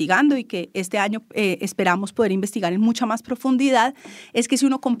venimos investigando y que este año esperamos poder investigar en mucha más profundidad, es que si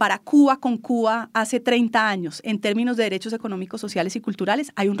uno compara Cuba con Cuba hace 30 años en términos de derechos económicos, sociales y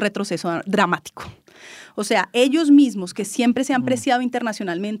culturales, hay un retroceso dramático. O sea, ellos mismos que siempre se han preciado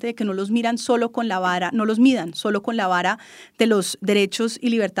internacionalmente de que no los miran solo con la vara, no los midan solo con la vara de los derechos y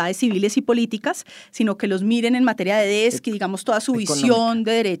libertades civiles y políticas, sino que los miren en materia de y digamos toda su visión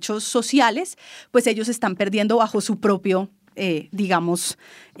de derechos sociales, pues ellos están perdiendo bajo su propio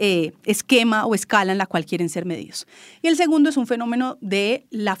esquema o escala en la cual quieren ser medidos. Y el segundo es un fenómeno de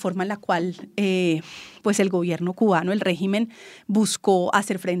la forma en la cual pues el gobierno cubano, el régimen, buscó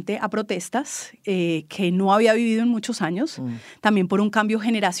hacer frente a protestas que no había vivido en muchos años, también por un cambio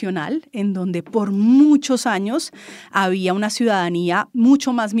generacional, en donde por muchos años había una ciudadanía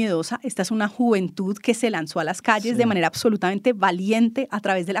mucho más miedosa. Esta es una juventud que se lanzó a las calles de manera absolutamente valiente a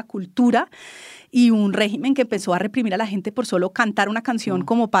través de la cultura, y un régimen que empezó a reprimir a la gente por solo cantar una canción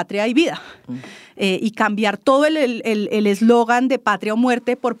como Patria y Vida, y cambiar todo el eslogan de Patria o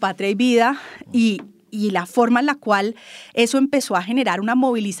Muerte por Patria y Vida, y la forma en la cual eso empezó a generar una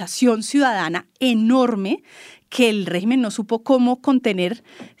movilización ciudadana enorme que el régimen no supo cómo contener,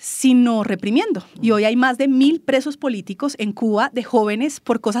 sino reprimiendo. Y hoy hay más de 1,000 presos políticos en Cuba de jóvenes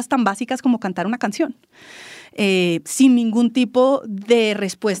por cosas tan básicas como cantar una canción. Sin ningún tipo de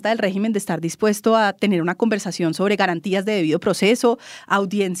respuesta del régimen de estar dispuesto a tener una conversación sobre garantías de debido proceso,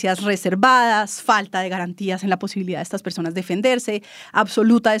 audiencias reservadas, falta de garantías en la posibilidad de estas personas defenderse,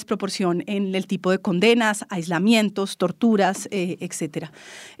 absoluta desproporción en el tipo de condenas, aislamientos, torturas, etc.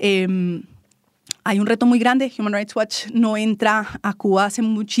 Hay un reto muy grande. Human Rights Watch no entra a Cuba hace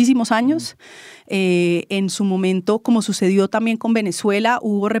muchísimos años. En su momento, como sucedió también con Venezuela,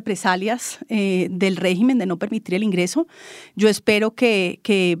 hubo represalias del régimen de no permitir el ingreso. Yo espero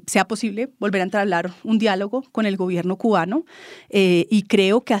que sea posible volver a entablar un diálogo con el gobierno cubano y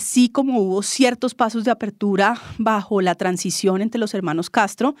creo que así como hubo ciertos pasos de apertura bajo la transición entre los hermanos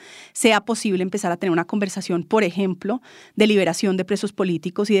Castro, sea posible empezar a tener una conversación, por ejemplo, de liberación de presos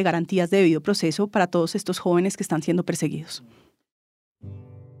políticos y de garantías de debido proceso para todos estos jóvenes que están siendo perseguidos.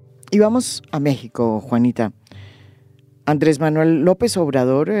 Y vamos a México, Juanita. Andrés Manuel López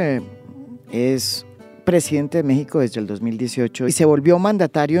Obrador es presidente de México desde el 2018 y se volvió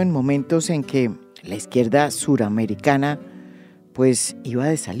mandatario en momentos en que la izquierda suramericana pues iba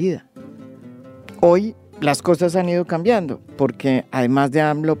de salida. Hoy las cosas han ido cambiando porque además de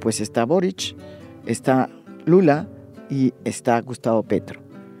AMLO pues está Boric, está Lula y está Gustavo Petro.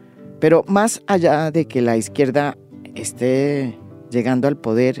 Pero más allá de que la izquierda esté llegando al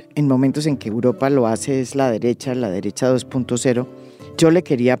poder en momentos en que Europa lo hace es la derecha 2.0, yo le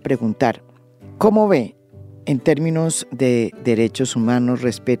quería preguntar, ¿cómo ve en términos de derechos humanos,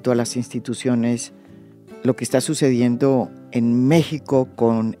 respeto a las instituciones, lo que está sucediendo en México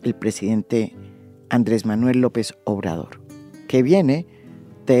con el presidente Andrés Manuel López Obrador, que viene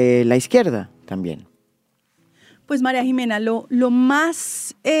de la izquierda también? Pues María Jimena, lo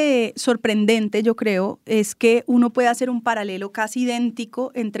más sorprendente, yo creo, es que uno puede hacer un paralelo casi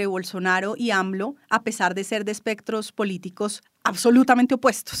idéntico entre Bolsonaro y AMLO, a pesar de ser de espectros políticos absolutamente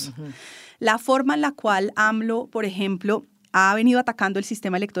opuestos. Uh-huh. La forma en la cual AMLO, por ejemplo, ha venido atacando el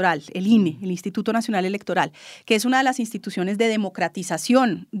sistema electoral, el INE, el Instituto Nacional Electoral, que es una de las instituciones de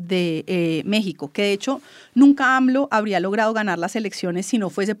democratización de México, que de hecho nunca AMLO habría logrado ganar las elecciones si no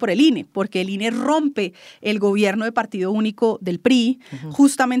fuese por el INE, porque el INE rompe el gobierno de partido único del PRI,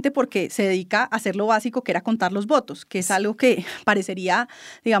 justamente porque se dedica a hacer lo básico, que era contar los votos, que es algo que parecería,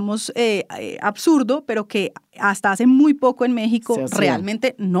 digamos, absurdo, pero que hasta hace muy poco en México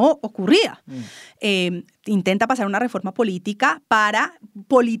realmente no ocurría. Intenta pasar una reforma política para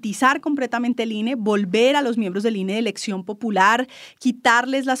politizar completamente el INE, volver a los miembros del INE de elección popular,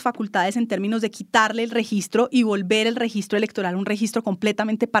 quitarles las facultades en términos de quitarle el registro y volver el registro electoral un registro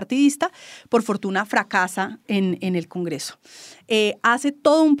completamente partidista. Por fortuna fracasa en el Congreso. Hace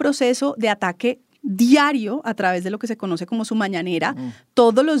todo un proceso de ataque diario a través de lo que se conoce como su mañanera,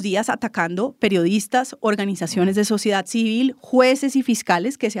 todos los días atacando periodistas, organizaciones de sociedad civil, jueces y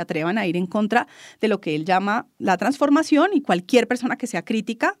fiscales que se atrevan a ir en contra de lo que él llama la transformación, y cualquier persona que sea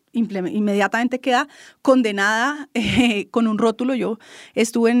crítica inmediatamente queda condenada con un rótulo. Yo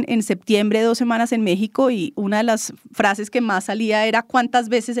estuve en septiembre 2 semanas en México y una de las frases que más salía era cuántas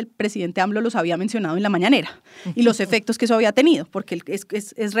veces el presidente AMLO los había mencionado en la mañanera y los efectos que eso había tenido, porque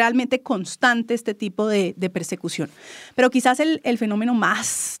es realmente constante este tipo de persecución. Pero quizás el fenómeno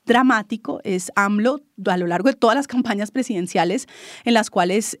más dramático es AMLO a lo largo de todas las campañas presidenciales en las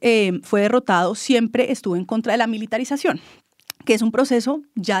cuales fue derrotado, siempre estuvo en contra de la militarización, que es un proceso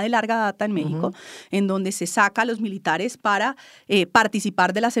ya de larga data en México, en donde se saca a los militares para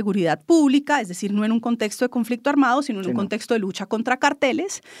participar de la seguridad pública, es decir, no en un contexto de conflicto armado, sino en un contexto de lucha contra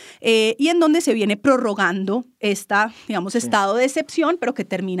carteles, y en donde se viene prorrogando estado de excepción, pero que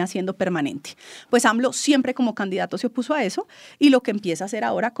termina siendo permanente. Pues AMLO siempre como candidato se opuso a eso, y lo que empieza a hacer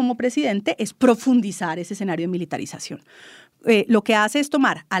ahora como presidente es profundizar ese escenario de militarización. Lo que hace es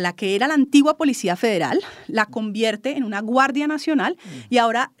tomar a la que era la antigua Policía Federal, la convierte en una Guardia Nacional y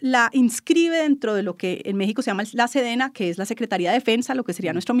ahora la inscribe dentro de lo que en México se llama la Sedena, que es la Secretaría de Defensa, lo que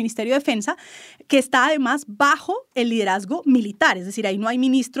sería nuestro Ministerio de Defensa, que está además bajo el liderazgo militar, es decir, ahí no hay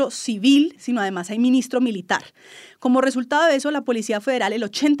ministro civil, sino además hay ministro militar. Como resultado de eso, la Policía Federal, el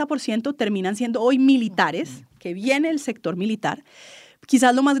 80% terminan siendo hoy militares, que viene el sector militar.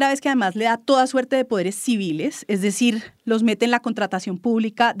 Quizás lo más grave es que además le da toda suerte de poderes civiles, es decir, los mete en la contratación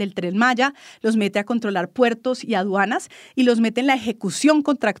pública del Tren Maya, los mete a controlar puertos y aduanas y los mete en la ejecución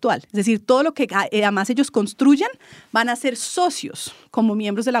contractual. Es decir, todo lo que además ellos construyan van a ser socios como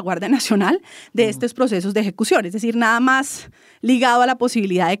miembros de la Guardia Nacional de estos procesos de ejecución. Es decir, nada más ligado a la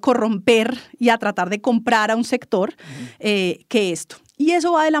posibilidad de corromper y a tratar de comprar a un sector que esto. Y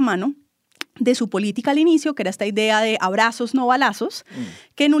eso va de la mano de su política al inicio, que era esta idea de abrazos, no balazos,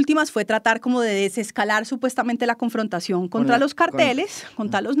 que en últimas fue tratar como de desescalar supuestamente la confrontación contra los carteles,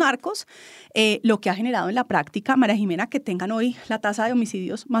 contra los narcos, lo que ha generado en la práctica, María Jimena, que tengan hoy la tasa de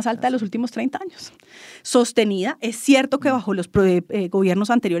homicidios más alta de los últimos 30 años. Sostenida, es cierto que bajo los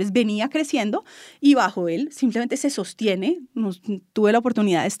gobiernos anteriores venía creciendo y bajo él simplemente se sostiene. Tuve la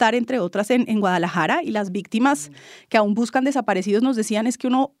oportunidad de estar, entre otras, en Guadalajara, y las víctimas que aún buscan desaparecidos nos decían es que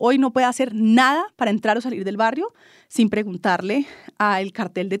uno hoy no puede hacer nada para entrar o salir del barrio sin preguntarle al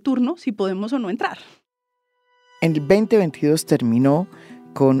cartel de turno si podemos o no entrar. En el 2022 terminó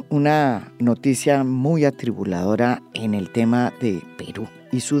con una noticia muy atribuladora en el tema de Perú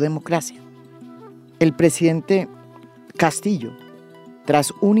y su democracia. El presidente Castillo,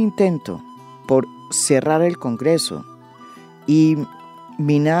 tras un intento por cerrar el Congreso y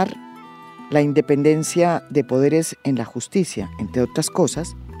minar la independencia de poderes en la justicia, entre otras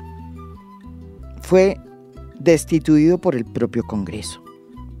cosas, fue destituido por el propio Congreso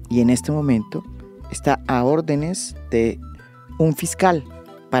y en este momento está a órdenes de un fiscal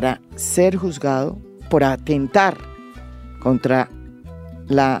para ser juzgado por atentar contra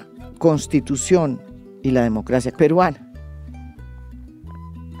la Constitución y la democracia peruana.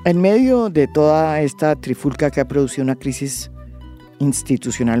 En medio de toda esta trifulca que ha producido una crisis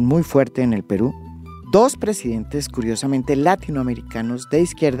institucional muy fuerte en el Perú, 2 presidentes, curiosamente latinoamericanos de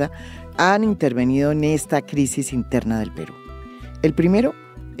izquierda, han intervenido en esta crisis interna del Perú. El primero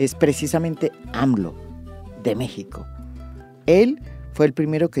es precisamente AMLO, de México. Él fue el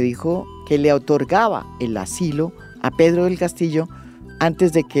primero que dijo que le otorgaba el asilo a Pedro del Castillo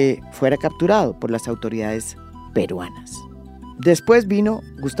antes de que fuera capturado por las autoridades peruanas. Después vino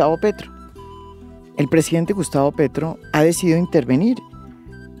Gustavo Petro. El presidente Gustavo Petro ha decidido intervenir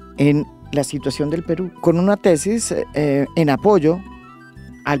en la situación del Perú con una tesis en apoyo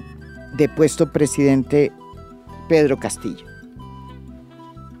al depuesto presidente Pedro Castillo.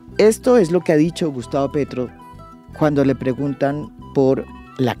 Esto es lo que ha dicho Gustavo Petro cuando le preguntan por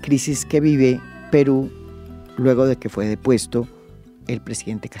la crisis que vive Perú luego de que fue depuesto el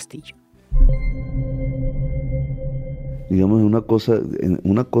presidente Castillo. Digamos,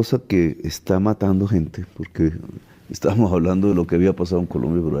 una cosa que está matando gente, porque estábamos hablando de lo que había pasado en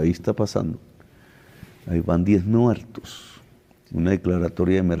Colombia, pero ahí está pasando. Ahí van 10 muertos, una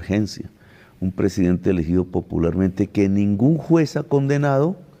declaratoria de emergencia, un presidente elegido popularmente que ningún juez ha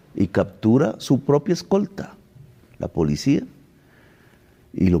condenado y captura su propia escolta. la policía,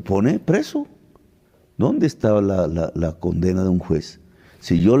 y lo pone preso. ¿Dónde estaba la condena de un juez?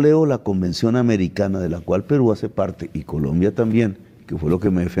 Si yo leo la Convención Americana, de la cual Perú hace parte, y Colombia también, que fue lo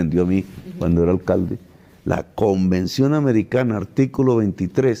que me defendió a mí cuando era alcalde, la Convención Americana, artículo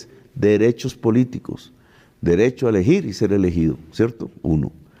 23, derechos políticos, derecho a elegir y ser elegido, ¿cierto?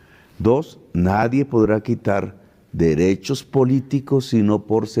 1. 2, nadie podrá quitar derechos políticos sino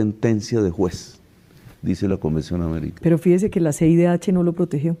por sentencia de juez, dice la Convención Americana. Pero fíjese que la CIDH no lo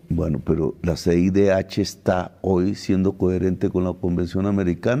protegió. Bueno, pero ¿la CIDH está hoy siendo coherente con la Convención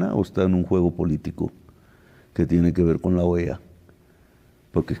Americana o está en un juego político que tiene que ver con la OEA?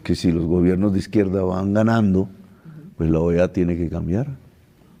 Porque es que si los gobiernos de izquierda van ganando, pues la OEA tiene que cambiar.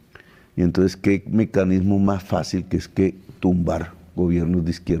 Y entonces, ¿qué mecanismo más fácil que es que tumbar gobiernos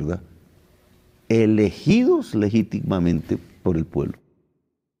de izquierda elegidos legítimamente por el pueblo?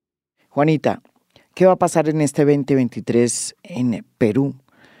 Juanita, ¿qué va a pasar en este 2023 en Perú?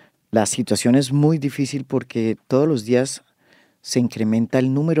 La situación es muy difícil porque todos los días se incrementa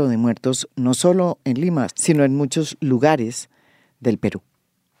el número de muertos, no solo en Lima, sino en muchos lugares del Perú.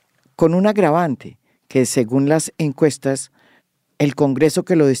 Con un agravante, que según las encuestas, el Congreso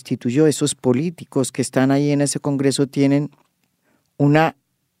que lo destituyó, esos políticos que están ahí en ese Congreso tienen una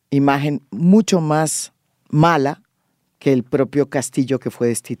imagen mucho más mala que el propio Castillo que fue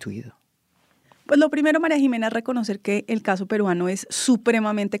destituido. Pues lo primero, María Jimena, es reconocer que el caso peruano es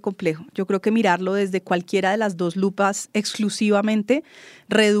supremamente complejo. Yo creo que mirarlo desde cualquiera de las dos lupas exclusivamente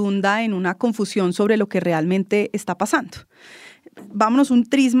redunda en una confusión sobre lo que realmente está pasando. Vámonos un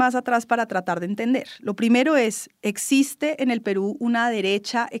tris más atrás para tratar de entender. Lo primero es, existe en el Perú una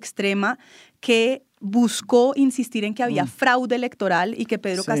derecha extrema que buscó insistir en que había fraude electoral y que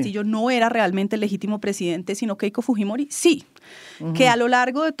Pedro Castillo no era realmente el legítimo presidente, sino Keiko Fujimori sí. Que a lo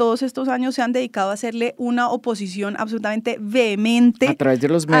largo de todos estos años se han dedicado a hacerle una oposición absolutamente vehemente a través de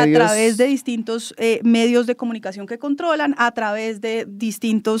los medios, a través de distintos medios de comunicación que controlan, a través de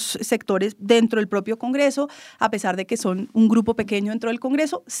distintos sectores dentro del propio Congreso, a pesar de que son un grupo pequeño dentro del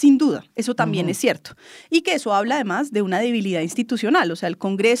Congreso, sin duda, eso también es cierto. Y que eso habla además de una debilidad institucional, o sea, el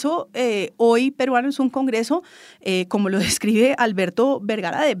Congreso hoy peruano es un Congreso, como lo describe Alberto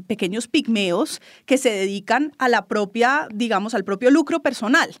Vergara, de pequeños pigmeos que se dedican a la propia, digamos, al propio lucro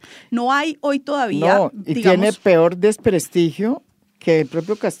personal. No hay hoy todavía, no, y digamos, tiene peor desprestigio que el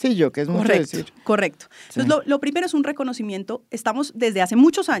propio Castillo, que es mucho decir. Correcto. Entonces, lo primero es un reconocimiento. Estamos desde hace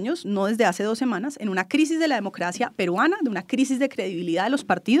muchos años, no desde hace 2 semanas, en una crisis de la democracia peruana, de una crisis de credibilidad de los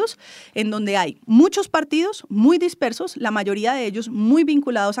partidos, en donde hay muchos partidos muy dispersos, la mayoría de ellos muy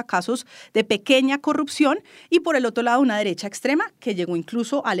vinculados a casos de pequeña corrupción, y por el otro lado una derecha extrema que llegó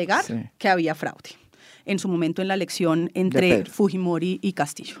incluso a alegar que había fraude en su momento en la elección entre Fujimori y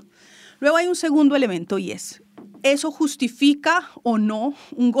Castillo. Luego hay un segundo elemento y es, ¿eso justifica o no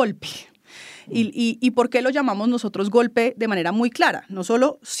un golpe? ¿Y por qué lo llamamos nosotros golpe de manera muy clara? No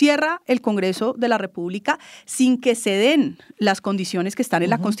solo cierra el Congreso de la República sin que se den las condiciones que están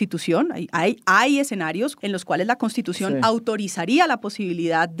en la Constitución. Hay escenarios en los cuales la Constitución autorizaría la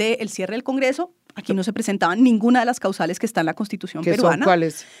posibilidad del cierre del Congreso. Aquí no se presentaban ninguna de las causales que está en la Constitución peruana. ¿Son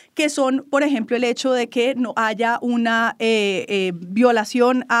cuáles? Que son, por ejemplo, el hecho de que no haya una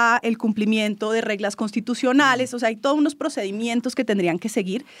violación a el cumplimiento de reglas constitucionales. O sea, hay todos unos procedimientos que tendrían que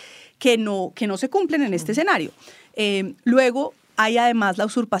seguir que no se cumplen en este escenario. Luego, hay además la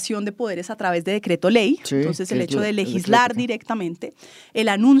usurpación de poderes a través de decreto ley, entonces el hecho de legislar directamente, el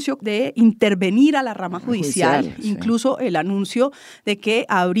anuncio de intervenir a la rama judicial, incluso el anuncio de que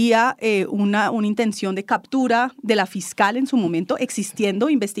habría una intención de captura de la fiscal en su momento, existiendo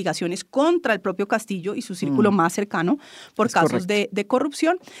investigaciones contra el propio Castillo y su círculo más cercano por casos de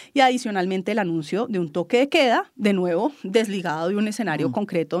corrupción, y adicionalmente el anuncio de un toque de queda, de nuevo desligado de un escenario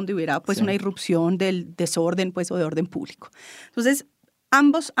concreto donde hubiera pues una irrupción del desorden pues o de orden público. Entonces,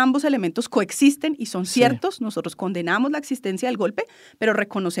 ambos elementos coexisten y son ciertos. Nosotros condenamos la existencia del golpe, pero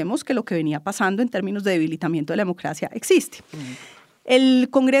reconocemos que lo que venía pasando en términos de debilitamiento de la democracia existe. El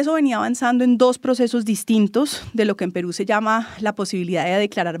Congreso venía avanzando en 2 procesos distintos de lo que en Perú se llama la posibilidad de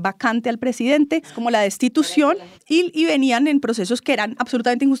declarar vacante al presidente, como la destitución, y venían en procesos que eran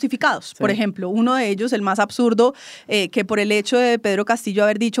absolutamente injustificados. Por ejemplo, uno de ellos, el más absurdo, que por el hecho de Pedro Castillo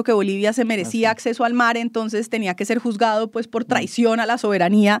haber dicho que Bolivia se merecía acceso al mar, entonces tenía que ser juzgado pues, por traición a la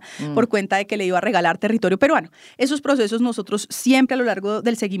soberanía por cuenta de que le iba a regalar territorio peruano. Esos procesos nosotros siempre a lo largo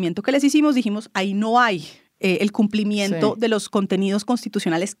del seguimiento que les hicimos dijimos, ahí no hay el cumplimiento de los contenidos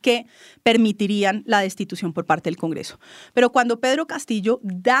constitucionales que permitirían la destitución por parte del Congreso. Pero cuando Pedro Castillo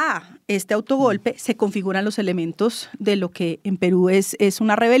da este autogolpe, se configuran los elementos de lo que en Perú es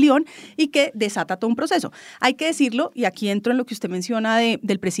una rebelión y que desata todo un proceso. Hay que decirlo, y aquí entro en lo que usted menciona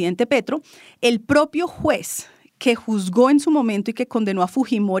del presidente Petro, el propio juez que juzgó en su momento y que condenó a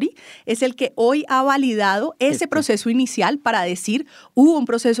Fujimori, es el que hoy ha validado ese proceso inicial para decir hubo un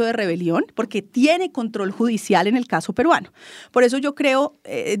proceso de rebelión, porque tiene control judicial en el caso peruano. Por eso yo creo,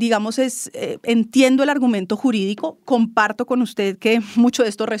 entiendo el argumento jurídico, comparto con usted que mucho de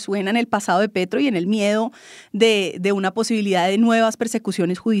esto resuena en el pasado de Petro y en el miedo de una posibilidad de nuevas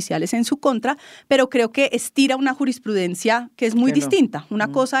persecuciones judiciales en su contra, pero creo que estira una jurisprudencia que es muy distinta.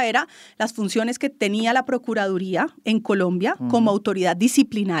 Una cosa era las funciones que tenía la Procuraduría en Colombia como autoridad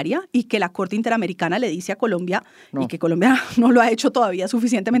disciplinaria y que la Corte Interamericana le dice a Colombia y que Colombia no lo ha hecho todavía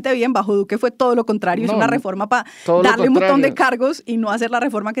suficientemente bien. Bajo Duque fue todo lo contrario, hizo una reforma para darle un montón de cargos y no hacer la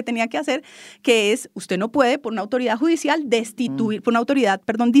reforma que tenía que hacer, que es usted no puede por una autoridad judicial destituir, por una autoridad,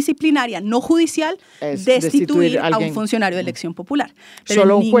 disciplinaria, no judicial, destituir a un funcionario de elección popular. Pero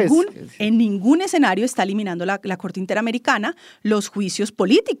solo un juez. En ningún escenario está eliminando la Corte Interamericana los juicios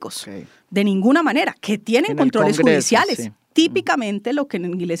políticos. De ninguna manera, que tienen controles judiciales. Sí. Típicamente lo que en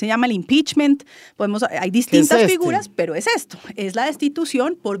inglés se llama el impeachment, hay distintas figuras, pero es esto, es la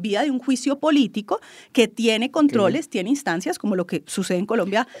destitución por vía de un juicio político que tiene controles, tiene instancias, como lo que sucede en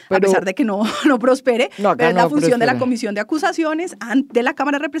Colombia, a pesar de que no prospere, pero es la función de la Comisión de Acusaciones de la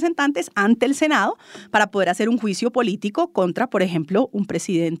Cámara de Representantes ante el Senado para poder hacer un juicio político contra, por ejemplo, un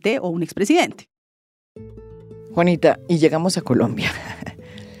presidente o un expresidente. Juanita, y llegamos a Colombia.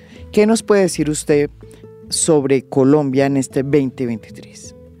 ¿Qué nos puede decir usted sobre Colombia en este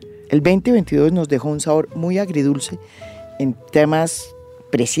 2023? El 2022 nos dejó un sabor muy agridulce en temas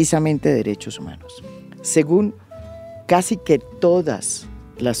precisamente de derechos humanos. Según casi que todas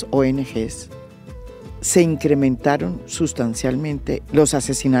las ONGs, se incrementaron sustancialmente los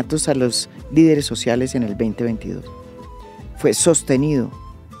asesinatos a los líderes sociales en el 2022. Fue sostenido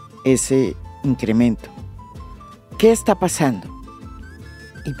ese incremento. ¿Qué está pasando?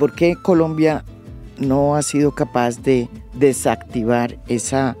 ¿Y por qué Colombia no ha sido capaz de desactivar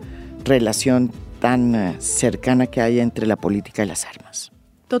esa relación tan cercana que hay entre la política y las armas?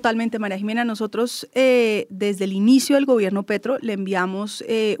 Totalmente, María Jimena. Nosotros desde el inicio del gobierno Petro le enviamos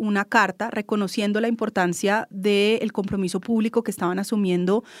una carta reconociendo la importancia del compromiso público que estaban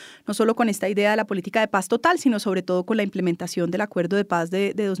asumiendo, no solo con esta idea de la política de paz total, sino sobre todo con la implementación del acuerdo de paz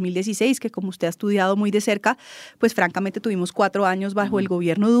de 2016, que como usted ha estudiado muy de cerca, pues francamente tuvimos 4 años bajo el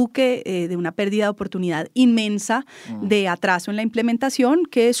gobierno Duque de una pérdida de oportunidad inmensa de atraso en la implementación,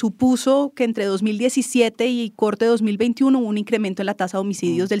 que supuso que entre 2017 y corte 2021 hubo un incremento en la tasa de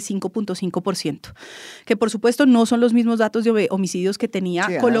homicidios del 5.5%, que por supuesto no son los mismos datos de homicidios que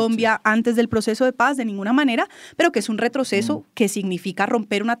tenía Colombia antes del proceso de paz de ninguna manera, pero que es un retroceso que significa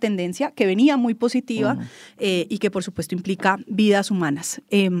romper una tendencia que venía muy positiva y que por supuesto implica vidas humanas.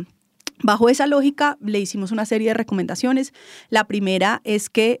 Bajo esa lógica le hicimos una serie de recomendaciones. La primera es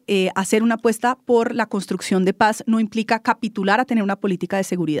que hacer una apuesta por la construcción de paz no implica capitular a tener una política de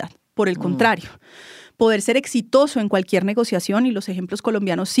seguridad. Por el contrario, poder ser exitoso en cualquier negociación, y los ejemplos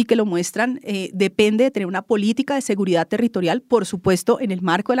colombianos sí que lo muestran, depende de tener una política de seguridad territorial, por supuesto, en el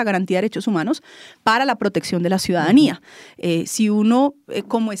marco de la garantía de derechos humanos para la protección de la ciudadanía. Si uno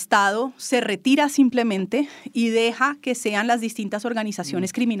como Estado se retira simplemente y deja que sean las distintas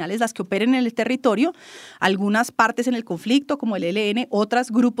organizaciones criminales las que operen en el territorio, algunas partes en el conflicto como el ELN,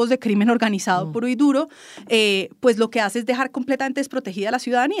 otras grupos de crimen organizado puro y duro, pues lo que hace es dejar completamente desprotegida a la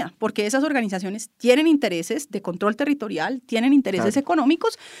ciudadanía, porque esas organizaciones tienen intereses de control territorial, tienen intereses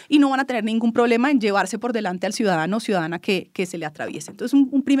económicos y no van a tener ningún problema en llevarse por delante al ciudadano o ciudadana que se le atraviese. Entonces,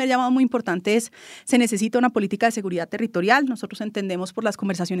 un primer llamado muy importante es, se necesita una política de seguridad territorial. Nosotros entendemos por las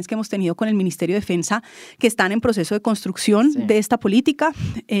conversaciones que hemos tenido con el Ministerio de Defensa que están en proceso de construcción de esta política,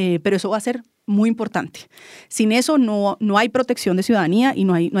 pero eso va a ser muy importante. Sin eso no hay protección de ciudadanía y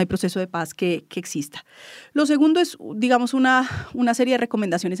no hay proceso de paz que exista. Lo segundo es, digamos, una serie de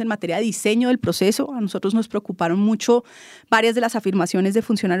recomendaciones en materia de diseño del proceso. A nosotros nos preocuparon mucho varias de las afirmaciones de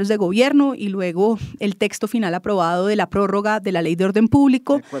funcionarios de gobierno y luego el texto final aprobado de la prórroga de la Ley de Orden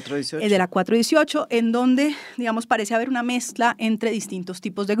Público, de la 418, en donde, digamos, parece haber una mezcla entre distintos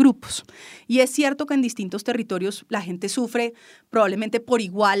tipos de grupos. Y es cierto que en distintos territorios la gente sufre probablemente por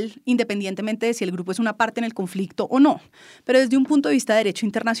igual, independientemente exactamente de si el grupo es una parte en el conflicto o no, pero desde un punto de vista de derecho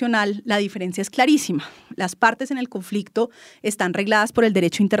internacional la diferencia es clarísima. Las partes en el conflicto están regladas por el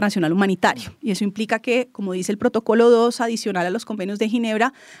derecho internacional humanitario y eso implica que, como dice el protocolo 2 adicional a los convenios de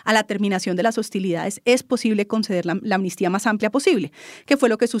Ginebra, a la terminación de las hostilidades es posible conceder la amnistía más amplia posible, que fue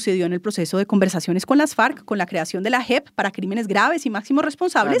lo que sucedió en el proceso de conversaciones con las FARC, con la creación de la JEP para crímenes graves y máximos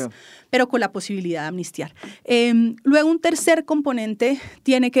responsables, claro, pero con la posibilidad de amnistiar. Luego, un tercer componente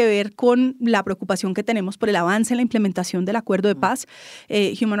tiene que ver con la preocupación que tenemos por el avance en la implementación del acuerdo de paz.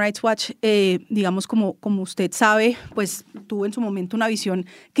 Human Rights Watch, digamos, como usted sabe, pues tuvo en su momento una visión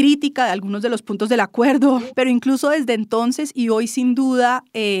crítica de algunos de los puntos del acuerdo, pero incluso desde entonces y hoy sin duda,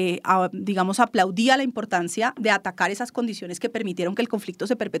 digamos, aplaudía la importancia de atacar esas condiciones que permitieron que el conflicto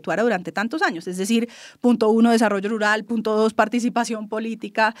se perpetuara durante tantos años. Es decir, punto 1, desarrollo rural, punto 2, participación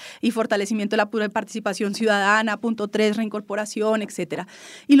política y fortalecimiento de la pura participación ciudadana, punto 3, reincorporación, etcétera.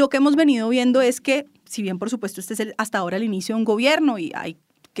 Y lo que hemos venido viendo es que, si bien por supuesto este es hasta ahora el inicio de un gobierno y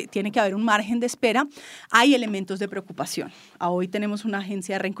tiene que haber un margen de espera, hay elementos de preocupación. Hoy tenemos una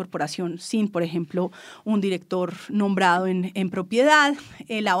agencia de reincorporación sin, por ejemplo, un director nombrado en propiedad.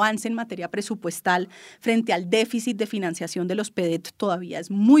 El avance en materia presupuestal frente al déficit de financiación de los PEDET todavía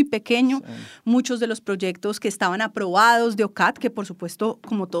es muy pequeño. Sí. Muchos de los proyectos que estaban aprobados de OCAT, que por supuesto,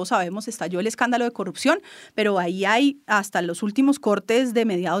 como todos sabemos, estalló el escándalo de corrupción, pero ahí hay hasta los últimos cortes de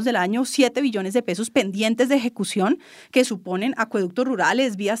mediados del año 7 billones de pesos pendientes de ejecución que suponen acueductos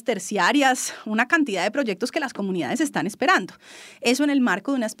rurales, vías terciarias, una cantidad de proyectos que las comunidades están esperando. Eso en el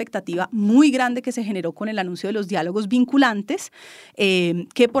marco de una expectativa muy grande que se generó con el anuncio de los diálogos vinculantes,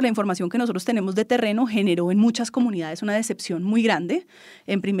 que por la información que nosotros tenemos de terreno generó en muchas comunidades una decepción muy grande.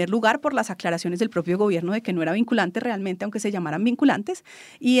 En primer lugar, por las aclaraciones del propio gobierno de que no era vinculante realmente, aunque se llamaran vinculantes.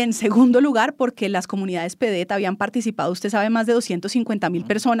 Y en segundo lugar, porque las comunidades PEDET habían participado, usted sabe, más de 250,000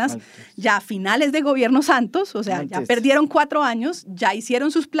 personas ya a finales de gobierno Santos, o sea, ya perdieron 4 años, ya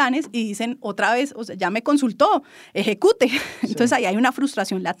hicieron sus planes y dicen otra vez, o sea, ya me consultó, ejecute. Entonces ahí hay una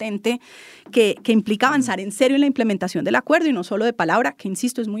frustración latente que implica avanzar en serio en la implementación del acuerdo y no solo de palabra, que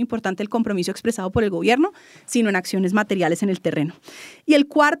insisto, es muy importante el compromiso expresado por el gobierno, sino en acciones materiales en el terreno. Y el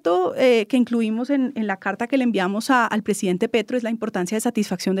cuarto que incluimos en la carta que le enviamos al presidente Petro es la importancia de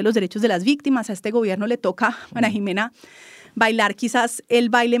satisfacción de los derechos de las víctimas. A este gobierno le toca, María Jimena, bailar quizás el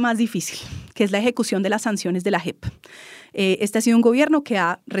baile más difícil, que es la ejecución de las sanciones de la JEP. Este ha sido un gobierno que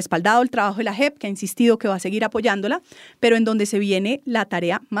ha respaldado el trabajo de la JEP, que ha insistido que va a seguir apoyándola, pero en donde se viene la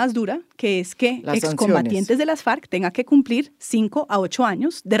tarea más dura, que es que excombatientes de las FARC tengan que cumplir 5 a 8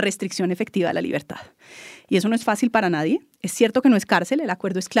 años de restricción efectiva de la libertad. Y eso no es fácil para nadie. Es cierto que no es cárcel, el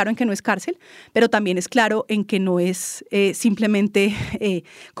acuerdo es claro en que no es cárcel, pero también es claro en que no es simplemente,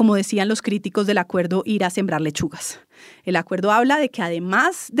 como decían los críticos del acuerdo, ir a sembrar lechugas. El acuerdo habla de que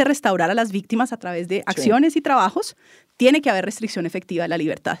además de restaurar a las víctimas a través de acciones y trabajos, tiene que haber restricción efectiva de la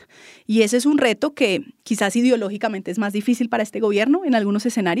libertad. Y ese es un reto que quizás ideológicamente es más difícil para este gobierno en algunos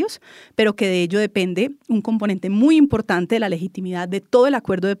escenarios, pero que de ello depende un componente muy importante de la legitimidad de todo el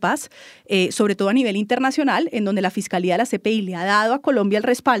acuerdo de paz, sobre todo a nivel internacional, en donde la Fiscalía de la CPI le ha dado a Colombia el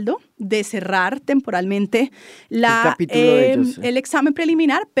respaldo de cerrar temporalmente el examen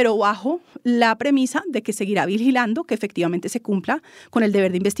preliminar, pero bajo la premisa de que seguirá vigilando que efectivamente se cumpla con el deber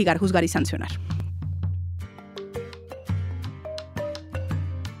de investigar, juzgar y sancionar.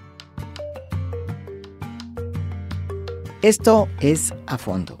 Esto es A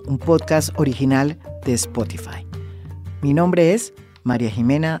Fondo, un podcast original de Spotify. Mi nombre es María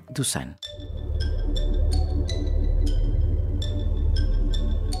Jimena Duzán.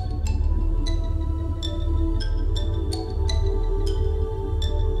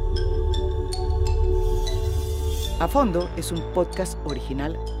 A Fondo es un podcast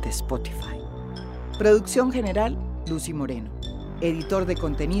original de Spotify. Producción general, Lucy Moreno. Editor de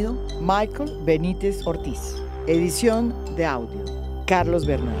contenido, Michael Benítez Ortiz. Edición de audio, Carlos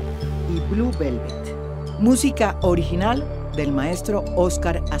Bernal y Blue Velvet. Música original del maestro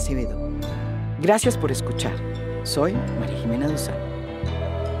Óscar Acevedo. Gracias por escuchar. Soy María Jimena Duzán.